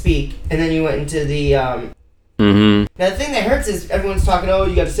right to speak, and then you went into the Now the thing that hurts is everyone's talking. Oh,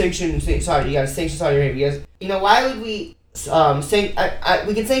 you got to sanction Saudi. You got to sanction Saudi Arabia. Because, why would we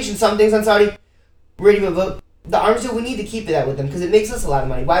we can sanction some things on Saudi Arabia, but the arms deal we need to keep it that with them because it makes us a lot of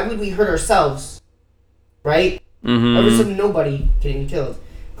money. Why would we hurt ourselves, right? Over some nobody getting killed.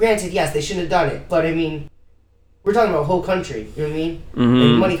 Granted, yes, they shouldn't have done it, but we're talking about a whole country. You know what I mean?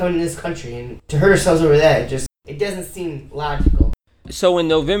 And money coming in this country, and to hurt ourselves over that, it doesn't seem logical. So in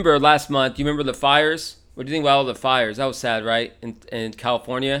November last month, you remember the fires? What do you think about all the fires? That was sad, right? In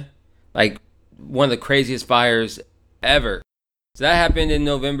California, like one of the craziest fires ever. So that happened in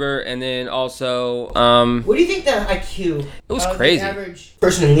November, and then also. What do you think the IQ? It was crazy. The average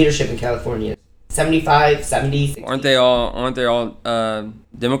person in leadership in California, 75, 70, 60. Aren't they all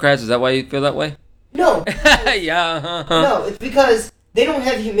Democrats? Is that why you feel that way? No. Yeah. No, it's because they don't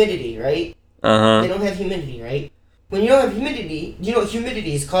have humidity, right? They don't have humidity, right? When you don't have humidity, do you know what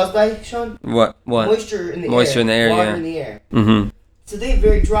humidity is caused by, Sean? What? Moisture in the air. Moisture in the air, Water yeah. in the air. Mm-hmm. So they have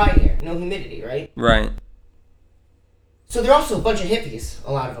very dry air, no humidity, right? Right. So they're also a bunch of hippies,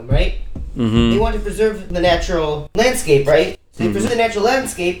 a lot of them, right? Mm-hmm. They want to preserve the natural landscape, right? So they preserve the natural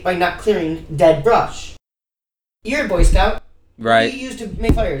landscape by not clearing dead brush. You're a Boy Scout. Right. What do you use to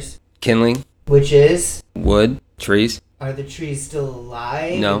make fires? Kindling. Which is? Wood. Trees. Are the trees still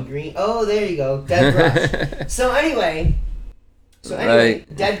alive? No. And green? Oh, there you go. Dead brush. So anyway,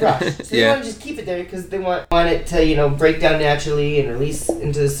 dead brush. So they want to just keep it there because they want it to, break down naturally and release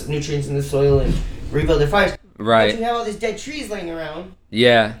into nutrients in the soil and rebuild their fires. Right. But you have all these dead trees laying around.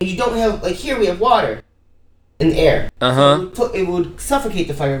 Yeah. And you don't have, here we have water and air. Uh-huh. So it would suffocate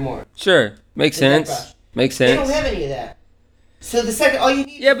the fire more. Sure. Makes sense. Makes sense. They don't have any of that. So the second, all you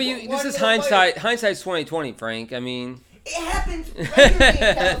need this is hindsight. Hindsight's 20/20, Frank. It happens regularly in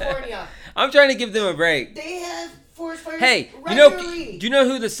California. I'm trying to give them a break. They have forest fires do regularly. you know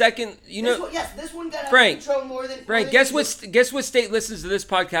who the second? This one got Frank, out of control more than. Frank, guess what state listens to this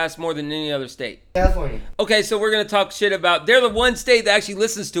podcast more than any other state? California. Okay, so we're gonna talk shit about. They're the one state that actually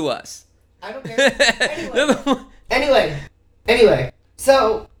listens to us. I don't care. Anyway.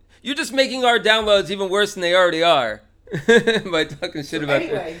 So you're just making our downloads even worse than they already are. By talking shit about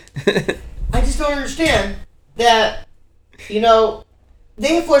anyway, I just don't understand that, you know,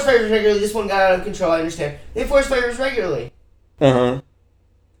 they have forest fires regularly. This one got out of control, I understand. They have forest fires regularly. Uh-huh.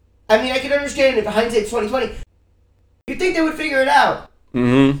 I mean, I can understand if hindsight's 2020. You'd think they would figure it out.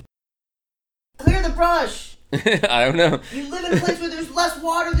 Mm-hmm. Clear the brush. I don't know. You live in a place where there's less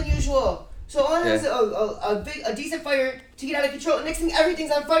water than usual. So on has a decent fire to get out of control. And next thing,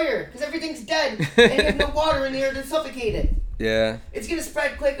 everything's on fire because everything's dead and you have no water in the air to suffocate it. Yeah. It's gonna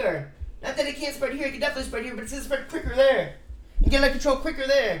spread quicker. Not that it can't spread here. It can definitely spread here, but it's gonna spread quicker there. You get out of control quicker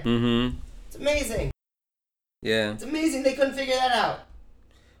there. Mm-hmm. It's amazing. Yeah. It's amazing they couldn't figure that out.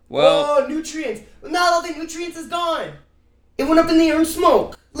 Well. Oh, nutrients. Well, now all the nutrients is gone. It went up in the air in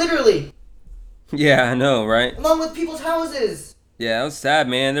smoke, literally. Yeah, I know, right? Along with people's houses. Yeah, it was sad,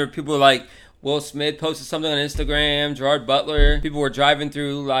 man. There were people like Will Smith posted something on Instagram, Gerard Butler. People were driving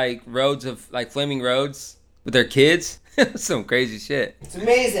through like roads of like flaming roads with their kids. Some crazy shit. It's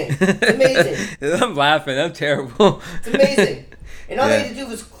amazing. It's amazing. I'm laughing. I'm terrible. It's amazing. And all they had to do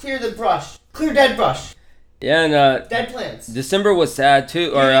was clear the brush. Clear dead brush. Yeah, and dead plants. December was sad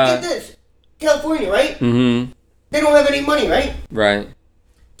too. Or get this. California, right? Mm-hmm. They don't have any money, right? Right.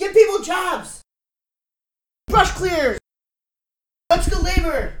 Give people jobs. Brush clear. Upskill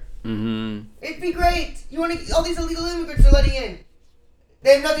labor. Mm-hmm. It'd be great. You want to all these illegal immigrants are letting in.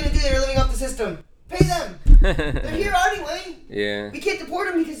 They have nothing to do. They're living off the system. Pay them. They're here anyway. Yeah. We can't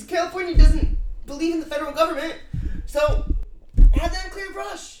deport them because California doesn't believe in the federal government. So have them clear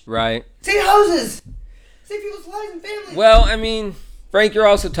brush. Right. Save houses. Save people's lives and families. Well, I mean, Frank, you're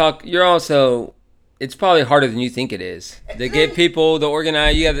also. It's probably harder than you think it is. To get people to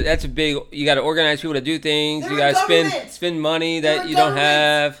organize, you got to organize people to do things. You got to spend money that you don't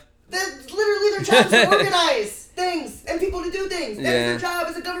have. That's literally their job is to organize things and people to do things. That is their job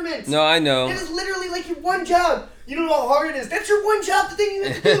as a government. No, I know. That is literally like your one job. You don't know how hard it is. That's your one job, the thing you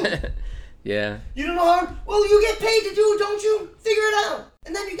have to do. Yeah. You don't know how hard? Well, you get paid to do it, don't you? Figure it out.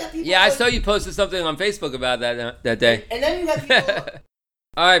 And then you got people. Yeah, I saw you posted something on Facebook about that day. And then you got people.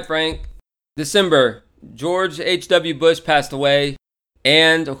 All right, Frank. December. George H.W. Bush passed away.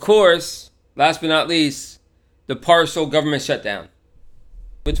 And, of course, last but not least, the partial government shutdown.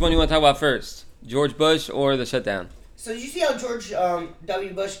 Which one do you want to talk about first? George Bush or the shutdown? So did you see how George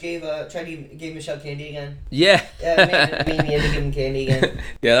W. Bush gave Michelle candy again? Yeah. Yeah, made me into giving candy again.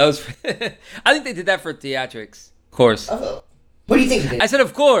 Yeah, that was... I think they did that for theatrics. Of course. What do you think he did? I said,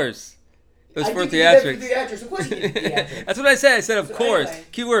 of course. It was for theatrics. For theatrics. Of course he did theatrics. That's what I said. I said, of course. Anyway.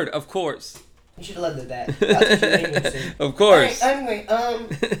 Keyword, of course. You should have led with that. That's what you're aiming to. Of course. All right, anyway,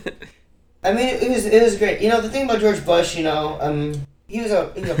 I mean, it was great. You know, the thing about George Bush, you know, he was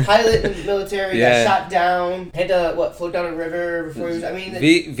a pilot in the military. Yeah. Got shot down. Had to float down a river before he was. I mean,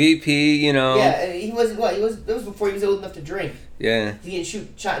 VP, you know. Yeah, and he was what? That was before he was old enough to drink. Yeah. He getting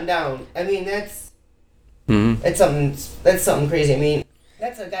shot down. I mean, that's Mm-hmm. That's something crazy. I mean,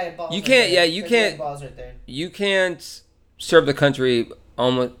 that's a guy at balls. You can't. Right Yeah, you can't. Balls right there. You can't serve the country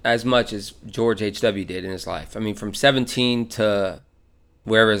almost as much as George H.W. did in his life. I mean, from 17 to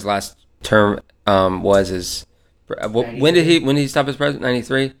wherever his last term was. When did he stop as president?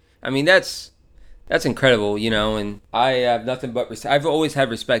 93. I mean, that's incredible, you know. And I have nothing but I've always had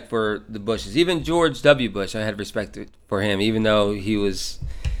respect for the Bushes. Even George W. Bush, I had respect for him, even though he was,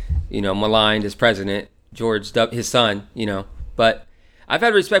 you know, maligned as president. His son, you know. But I've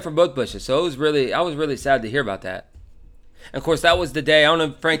had respect for both Bushes, so I was really sad to hear about that. And of course, that was the day. I don't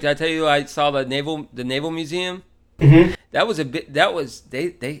know, Frank. Did I tell you I saw the Naval Museum? Mm-hmm. That was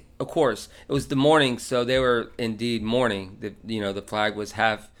they. Of course, it was the morning, so they were indeed mourning. The flag was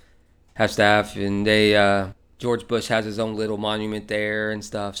half staff, and George Bush has his own little monument there and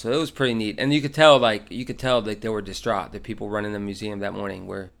stuff. So it was pretty neat, and you could tell they were distraught. The people running the museum that morning,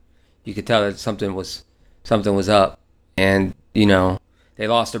 where you could tell that something was up, and you know they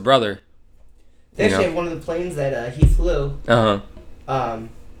lost their brother. They actually had one of the planes that he flew.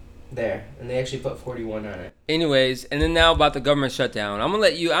 There, and they actually put 41 on it. Anyways, and then now about the government shutdown. I'm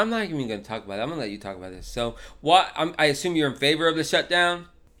not even gonna talk about it. I'm gonna let you talk about this. So, I assume you're in favor of the shutdown?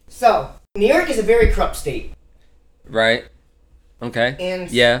 So, New York is a very corrupt state. Right. Okay.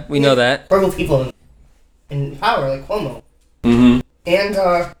 And yeah, we know that. Horrible people in power, like Cuomo. Mm-hmm. And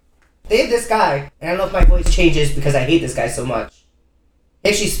they have this guy, and I don't know if my voice changes because I hate this guy so much. He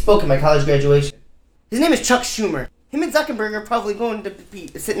actually spoke at my college graduation. His name is Chuck Schumer. Him and Zuckerberg are probably going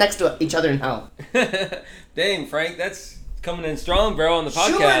to sit next to each other in hell. Dang, Frank, that's coming in strong, bro, on the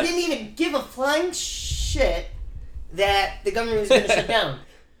podcast. Schumer didn't even give a flying shit that the government was going to shut down.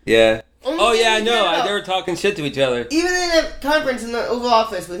 Yeah. I know. They were talking shit to each other. Even in a conference in the Oval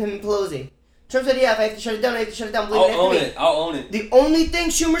Office with him and Pelosi. Trump said, yeah, if I have to shut it down, I have to shut it down. I'll own it. I'll own it. The only thing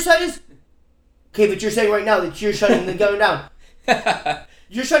Schumer said is, okay, but you're saying right now that you're shutting the gun down.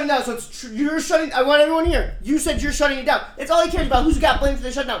 You're shutting down, so you're shutting. I want everyone here. You said you're shutting it down. That's all he cares about. Who's got blamed for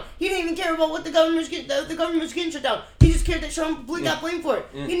the shutdown? He didn't even care about what the government was getting shut down. He just cared that Trump got blamed for it.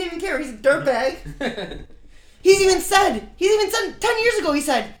 He didn't even care. He's a dirtbag. He's even said 10 years ago. He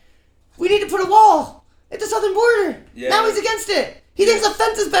said we need to put a wall at the southern border. Yeah. Now he's against it. He thinks the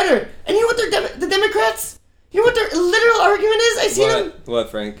fence is better. And you know what the Democrats? You know what their literal argument is? I see them. What,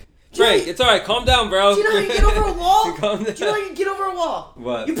 Frank? Frank, it's alright. Calm down, bro. Do you know how you get over a wall? Calm down. Do you know how you get over a wall?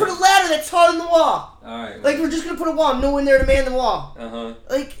 What? You put a ladder that's taller than the wall. Alright. Like, we're just gonna put a wall. No one there to man the wall.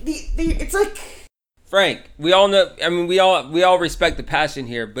 Like, it's like... Frank, we all know. I mean, we all respect the passion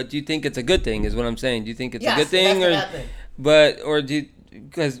here, but do you think it's a good thing? Is what I'm saying. Do you think it's a good thing,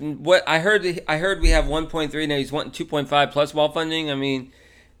 because what I heard we have 1.3 now. He's wanting 2.5 plus wall funding. I mean,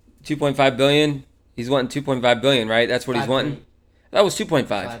 2.5 billion. He's wanting 2.5 billion, right? That's what he's wanting. That was 2.5.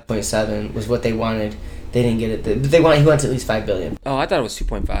 5.7 was what they wanted. They didn't get it. But he wants at least 5 billion. Oh, I thought it was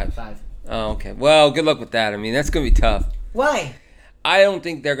 2.5. 5. Oh, okay. Well, good luck with that. I mean, that's gonna be tough. Why? I don't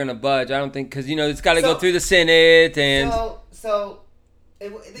think they're gonna budge. I don't think because it's got to go through the Senate and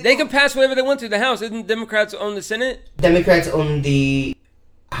they can pass whatever they want through the House. Isn't Democrats own the Senate? Democrats own the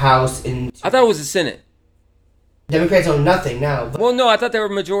House and I thought it was the Senate. Democrats own nothing now. Well, no, I thought they were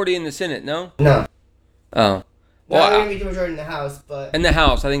majority in the Senate. No. No. Oh. Well, they're going to be the majority in the House, but... In the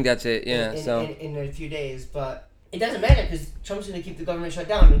House, I think that's it, yeah, In a few days, but... It doesn't matter, because Trump's going to keep the government shut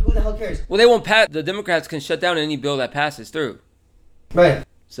down. I mean, who the hell cares? Well, they won't pass... The Democrats can shut down any bill that passes through. Right.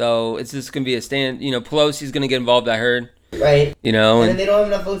 So, it's just going to be a stand... Pelosi's going to get involved, I heard. Right. And then they don't have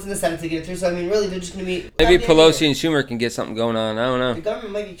enough votes in the Senate to get it through, so, I mean, really, they're just going to be... Maybe Pelosi and Schumer can get something going on, I don't know. The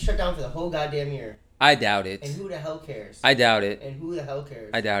government might be shut down for the whole goddamn year. I doubt it. And who the hell cares? I doubt it. And who the hell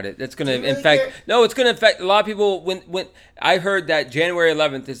cares? I doubt it. That's going to affect... No, it's going to affect a lot of people. When I heard that January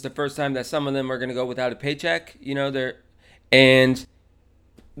 11th is the first time that some of them are going to go without a paycheck. And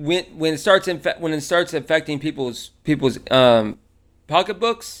when it starts affecting people's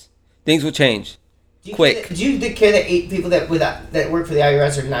pocketbooks, things will change. Quick. Do you care that 8 people that work for the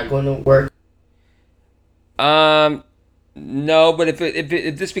IRS are not going to work? No, but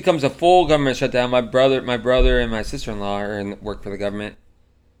if this becomes a full government shutdown, my brother and my sister-in-law work for the government.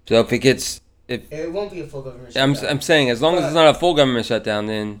 So if it won't be a full government shutdown. I'm saying as long as it's not a full government shutdown,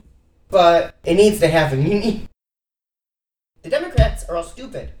 then. But it needs to happen. The Democrats are all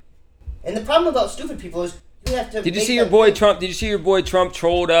stupid, and the problem about stupid people is you have to. Did you see your boy Trump? Did you see your boy Trump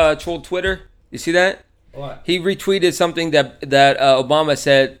trolled Twitter? You see that? What? He retweeted something that Obama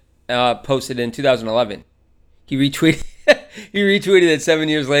said posted in 2011. He retweeted. He retweeted it 7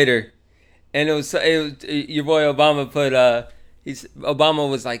 years later, and it was your boy Obama put Obama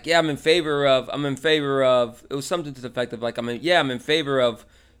was like, yeah, I'm in favor of it was something to the effect of like I'm in favor of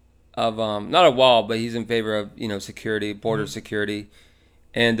not a wall, but he's in favor of security, border security,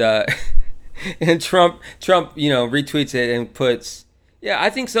 and and Trump retweets it and puts I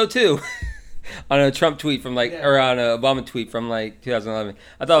think so too on a Trump tweet from or on a Obama tweet from 2011.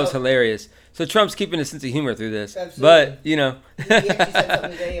 I thought it was hilarious. So Trump's keeping a sense of humor through this. Absolutely. But, He actually said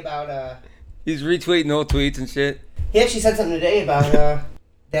something today about... he's retweeting old tweets and shit. He actually said something today about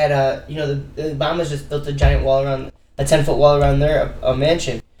that, the Obama's just built a giant wall around... A 10-foot wall around their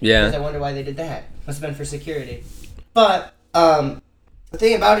mansion. Yeah. Because I wonder why they did that. Must have been for security. But, the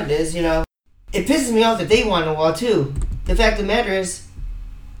thing about it is, it pisses me off that they want a wall, too. The fact of the matter is...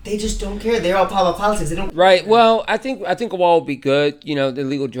 They just don't care. They're all about politics. They don't. Right. Well, I think a wall will be good. The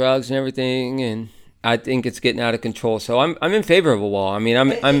illegal drugs and everything, and I think it's getting out of control. So I'm in favor of a wall. I mean,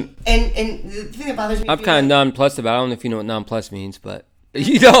 I'm and the thing that bothers me. I'm kind of nonplussed about. I don't know if you know what nonplussed means, but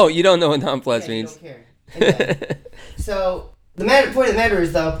you don't know what nonplussed means. You don't care. Okay. So point of the matter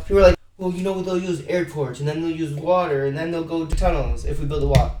is though, people are like, well, they'll use airports and then they'll use water and then they'll go to tunnels if we build a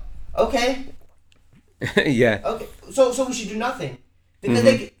wall. Okay. Yeah. Okay. So we should do nothing. Because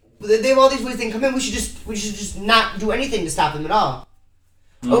they have all these ways they can come in. We should just not do anything to stop them at all.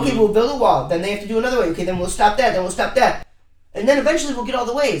 Mm-hmm. Okay, we'll build a wall. Then they have to do another way. Okay, then we'll stop that. Then we'll stop that. And then eventually we'll get all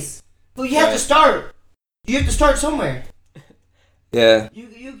the ways. But you have to start. You have to start somewhere. Yeah. We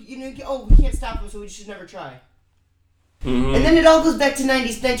can't stop them, so we should never try. Mm-hmm. And then it all goes back to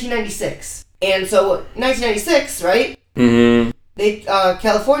 1996. And so 1996, right? Mm-hmm.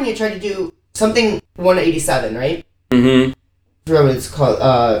 California tried to do something 187, right? Mm-hmm. I forgot what it's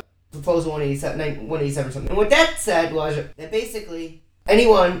called, Proposal 187 or something. And what that said was that basically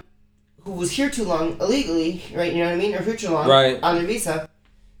anyone who was here too long illegally, right, you know what I mean, or here too long on their visa,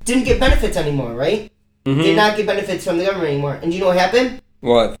 didn't get benefits anymore, right? Mm-hmm. Did not get benefits from the government anymore. And do you know what happened?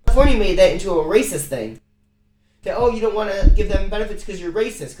 What? California made that into a racist thing. That, oh, you don't want to give them benefits because you're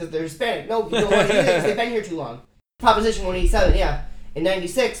racist, because they're Hispanic. No, you don't want to do that because they've been here too long. Proposition 187, yeah. In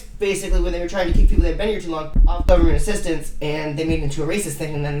 96, basically, when they were trying to keep people that had been here too long off government assistance, and they made it into a racist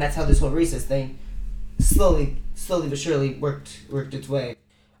thing, and then that's how this whole racist thing slowly but surely worked its way.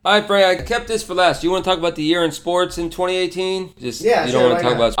 All right, Frank, I kept this for last. Do you want to talk about the year in sports in 2018? Yeah, you sure, don't want to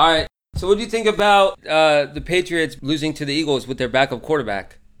talk not? about. All right. So, what do you think about the Patriots losing to the Eagles with their backup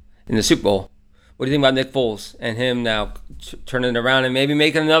quarterback in the Super Bowl? What do you think about Nick Foles and him now turning it around and maybe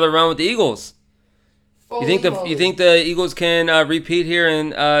making another run with the Eagles? You think the Eagles can repeat here in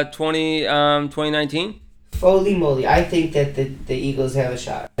 2019? Holy moly! I think that the Eagles have a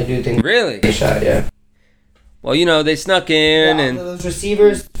shot. I do think really a shot. Yeah. Well, they snuck in, and those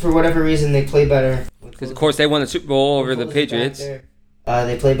receivers, for whatever reason, they play better. Because of course they won the Super Bowl over the Patriots.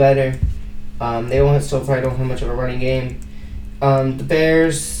 They play better. They don't so far don't have much of a running game. The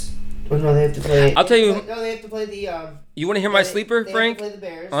Bears. Well, no, they have to play. I'll tell you. They have to play the. You want to hear my sleeper, Frank? They have to play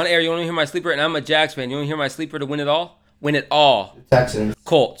the Bears. On air, you want to hear my sleeper? And I'm a Jags fan. You want to hear my sleeper to win it all? Win it all. The Texans.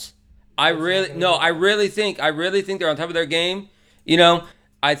 Colts. I really think they're on top of their game.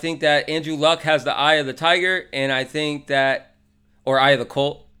 I think that Andrew Luck has the eye of the tiger, and I think that, or eye of the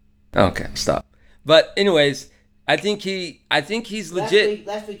colt. Okay, stop. But anyways, I think he's legit.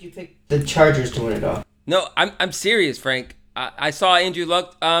 Last week you picked the Chargers to win it all. No, I'm serious, Frank. I saw Andrew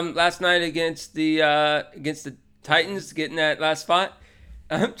Luck last night against the Titans getting that last spot.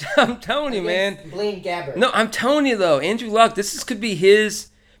 I'm telling you, man. Blaine Gabbert. No, I'm telling you though, Andrew Luck. Could be his.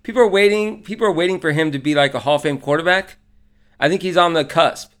 People are waiting for him to be like a Hall of Fame quarterback. I think he's on the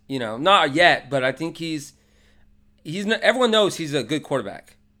cusp. Not yet, but I think he's. Everyone knows he's a good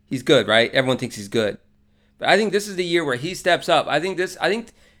quarterback. He's good, right? Everyone thinks he's good, but I think this is the year where he steps up. I'm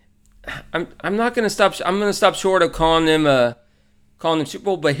not gonna stop. I'm gonna stop short of calling them Super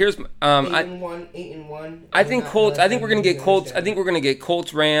Bowl. But here's 8-1. I think Colts. I think we're gonna get Colts. I think we're gonna get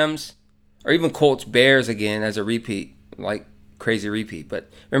Colts Rams, or even Colts Bears again as a repeat, like crazy repeat.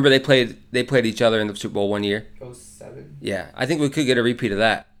 But remember they played each other in the Super Bowl one year. 07. Yeah, I think we could get a repeat of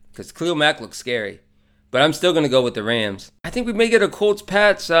that because Khalil Mack looks scary. But I'm still gonna go with the Rams. I think we may get a Colts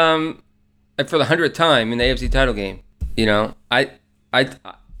Pats for the 100th time in the AFC title game.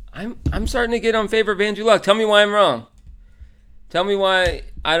 I'm starting to get on favor of Andrew Luck. Tell me why I'm wrong. Tell me why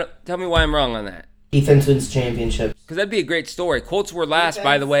I'm wrong on that. Defense wins championships. Because that'd be a great story. Colts were last,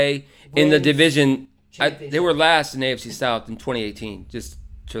 by the way, in the division. They were last in AFC South in 2018. Just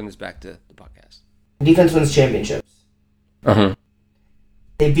turn this back to the podcast. Defense wins championships.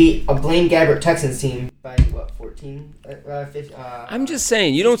 They beat a Blaine Gabbert Texans team by 14? 15, I'm just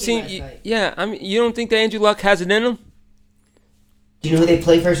saying, you don't think that Andrew Luck has it in him? Do you know who they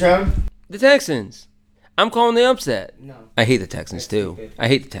play first round? The Texans. I'm calling the upset. No. I hate the Texans too. I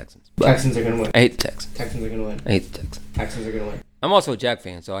hate the Texans. Texans are gonna win. I hate the Texans. Texans are gonna win. I hate the Texans. Texans are gonna win. I'm also a Jag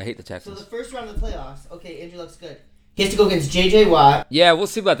fan, so I hate the Texans. So the first round of the playoffs, okay, Andrew Luck's good. He has to go against J.J. Watt. Yeah, we'll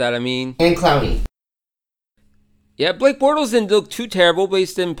see about that. And Clowney. Yeah, Blake Bortles didn't look too terrible, but we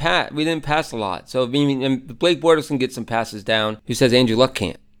didn't pass a lot. So Blake Bortles can get some passes down. Who says Andrew Luck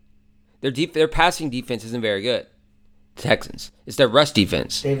can't? Their passing defense isn't very good. The Texans. It's their rush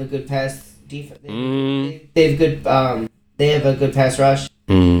defense. They have a good pass defense. They have a good pass rush.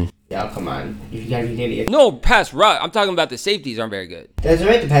 Yeah, come on. You gotta be an idiot. No, pass rush. I'm talking about the safeties aren't very good. That's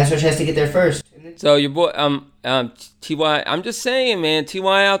right. The pass rush has to get there first. So your boy, T.Y. I'm just saying, man.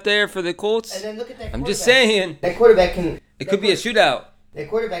 T.Y. out there for the Colts. And then look at that. I'm just saying. That quarterback can. It could be a shootout. That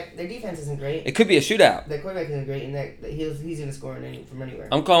quarterback, their defense isn't great. It could be a shootout. That quarterback isn't great, and that he's gonna score from anywhere.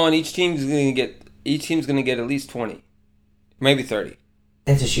 I'm calling each team's gonna get at least 20, maybe 30.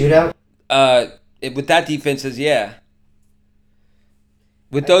 That's a shootout. With that defenses, yeah.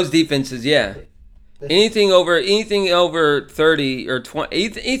 With those defenses, yeah. Anything over 30 or 20,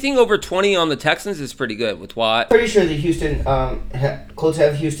 anything over 20 on the Texans is pretty good with Watt. Pretty sure the Houston Colts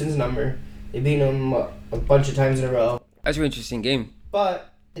have Houston's number. They beat them a bunch of times in a row. That's an interesting game.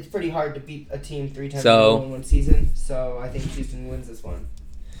 But it's pretty hard to beat a team 3 times in a row in one season. So I think Houston wins this one.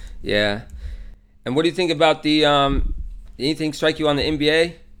 Yeah. And what do you think about the anything strike you on the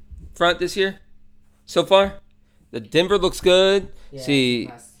NBA front this year so far? The Denver looks good.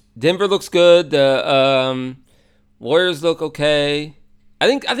 Yeah, Denver looks good. The Warriors look okay. I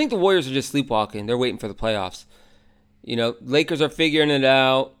think the Warriors are just sleepwalking. They're waiting for the playoffs. Lakers are figuring it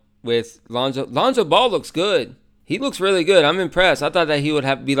out with Lonzo. Lonzo Ball looks good. He looks really good. I'm impressed. I thought that he would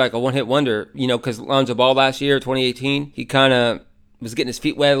have to be like a one-hit wonder, because Lonzo Ball last year, 2018, he kind of was getting his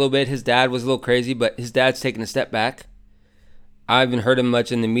feet wet a little bit. His dad was a little crazy, but his dad's taking a step back. I haven't heard him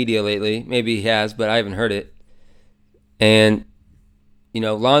much in the media lately. Maybe he has, but I haven't heard it. And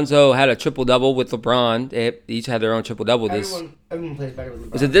Lonzo had a triple-double with LeBron. They each had their own triple-double. Everyone plays better with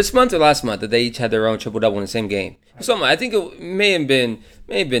LeBron. Was it this month or last month that they each had their own triple-double in the same game? I think it may have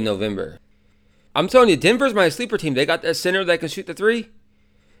been November. I'm telling you, Denver's my sleeper team. They got that center that can shoot the three.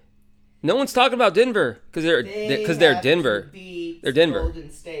 No one's talking about Denver because they're Denver. They're Denver.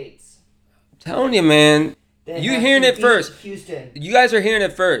 Golden States. I'm telling you, man. You're hearing it first. Houston. You guys are hearing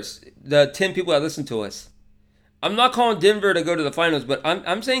it first. The 10 people that listen to us. I'm not calling Denver to go to the finals, but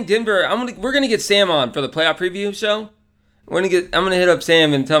I'm saying Denver. We're gonna get Sam on for the playoff preview show. I'm gonna hit up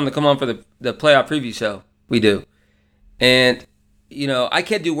Sam and tell him to come on for the playoff preview show. We do, and I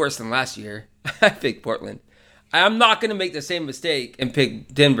can't do worse than last year. I picked Portland. I'm not gonna make the same mistake and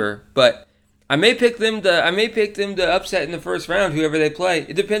pick Denver, but I may pick them to upset in the first round. Whoever they play,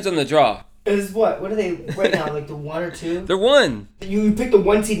 it depends on the draw. Is what? What are they right now? Like the 1 or 2? They're 1. You picked the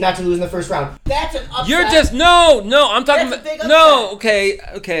 1 seed not to lose in the first round. That's an upset. You're just no. I'm talking That's a big about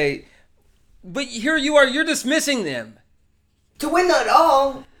upset. Okay. But here you are. You're dismissing them. To win it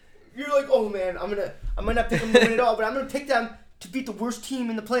all, you're like, oh man, I might not pick them to win it all, but I'm gonna pick them to beat the worst team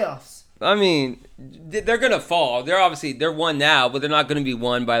in the playoffs. I mean, they're gonna fall. They're 1 now, but they're not gonna be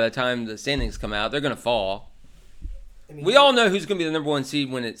 1 by the time the standings come out. They're gonna fall. We all know who's going to be the number 1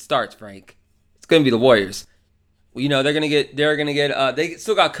 seed when it starts, Frank. It's going to be the Warriors. They're going to get, they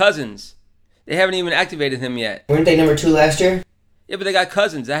still got Cousins. They haven't even activated him yet. Weren't they number 2 last year? Yeah, but they got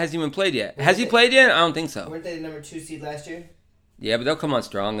Cousins. That hasn't even played yet. Has he played yet? I don't think so. Weren't they the number 2 seed last year? Yeah, but they'll come on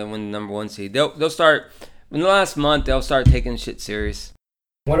strong and win the number 1 seed. They'll start, in the last month, they'll start taking shit serious.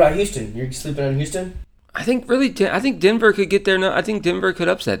 What about Houston? You're sleeping on Houston? I think Denver could get there. I think Denver could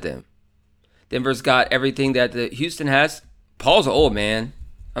upset them. Denver's got everything that the Houston has. Paul's old, man.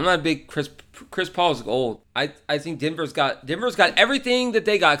 I'm not a big Chris Paul's old. I think Denver's got everything that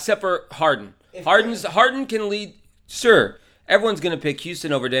they got except for Harden. Harden can lead. Sure, everyone's gonna pick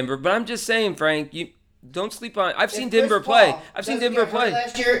Houston over Denver, but I'm just saying, Frank, you don't sleep on. I've seen Denver play.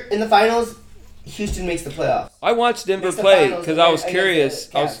 Last year in the finals. Houston makes the playoffs. I watched Denver play because I was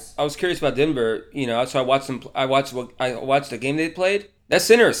curious. I was curious about Denver. So I watched them. I watched the game they played. That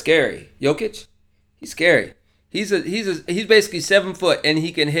center is scary. Jokic, he's scary. He's basically 7 foot and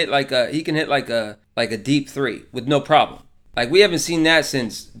he can hit like a deep 3 with no problem. Like we haven't seen that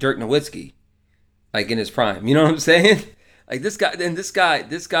since Dirk Nowitzki, like in his prime. You know what I'm saying? Like this guy,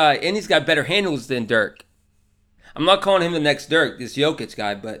 and he's got better handles than Dirk. I'm not calling him the next Dirk, this Jokic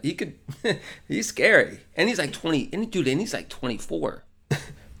guy, but he's scary. And he's like 20, and he's like 24.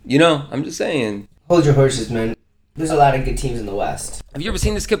 I'm just saying. Hold your horses, man. There's a lot of good teams in the West. Have you ever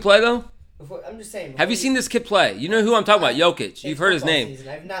seen this kid play, though? I'm just saying. Have you seen this kid play? You know who I'm talking about, Jokic. You've heard his name. Season.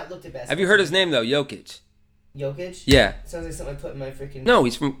 I've not looked at basketball. Have you heard his name, though, Jokic? Jokic? Yeah. Sounds like something I put in my freaking... No, I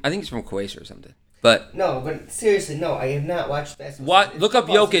think he's from Croatia or something. But seriously, no, I have not watched basketball. Look up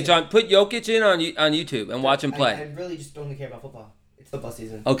Jokic put Jokic in on YouTube and watch him play. I really just don't care about football. It's football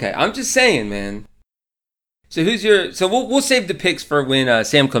season. Okay, I'm just saying, man. So we'll save the picks for when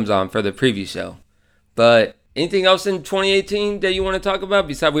Sam comes on for the preview show. But anything else in 2018 that you want to talk about?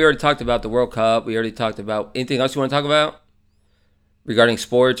 Besides, we already talked about the World Cup. We already talked about anything else you want to talk about regarding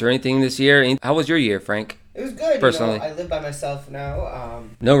sports or anything this year. How was your year, Frank? It was good. Personally, I live by myself now.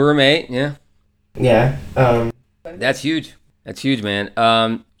 No roommate. Yeah. Yeah. That's huge. That's huge, man.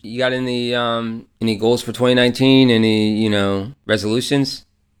 You got any goals for 2019? Any resolutions?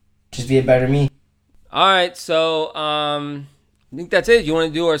 Just be a better me. All right, so I think that's it. You want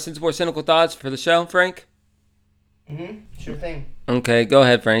to do our sensible cynical thoughts for the show, Frank? Sure thing. Okay, go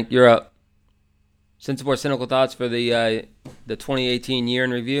ahead, Frank. You're up. Sensible cynical thoughts for the 2018 year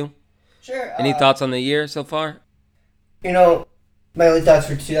in review. Sure. Any thoughts on the year so far? My only thoughts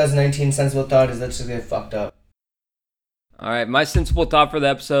for 2019 sensible thought is let's just get fucked up. All right, my sensible thought for the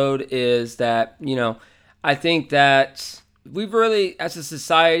episode is that I think that we've really, as a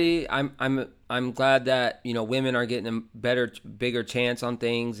society, I'm glad that women are getting a bigger chance on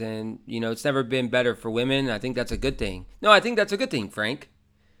things, and it's never been better for women. I think that's a good thing. No, I think that's a good thing, Frank.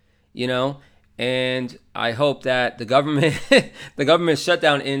 And I hope that the government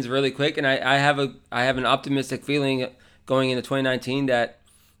shutdown ends really quick, and I have an optimistic feeling going into 2019 that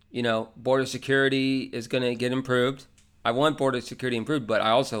border security is going to get improved. I want border security improved, but I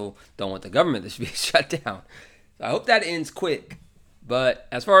also don't want the government to be shut down. So I hope that ends quick. But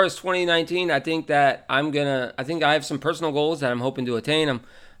as far as 2019, I think that I have some personal goals that I'm hoping to attain. I'm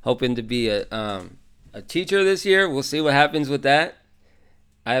hoping to be a teacher this year. We'll see what happens with that.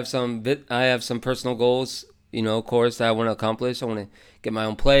 I have some personal goals, of course, that I want to accomplish. I want to get my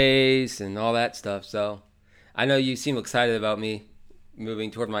own place and all that stuff. So I know you seem excited about me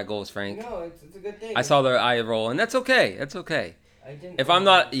moving toward my goals, Frank. No, it's a good thing. I saw their eye roll, and that's okay. That's okay. I didn't. If I'm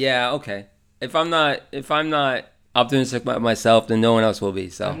not, yeah, okay. If I'm not optimistic about myself, then no one else will be.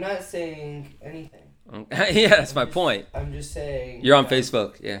 So I'm not saying anything. yeah, that's my point. I'm just saying. You're on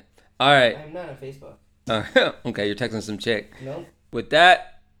Facebook, yeah. All right. I'm not on Facebook. Okay, you're texting some chick. Nope. With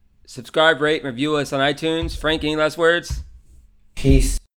that, subscribe, rate, review us on iTunes. Frank, any last words? Peace.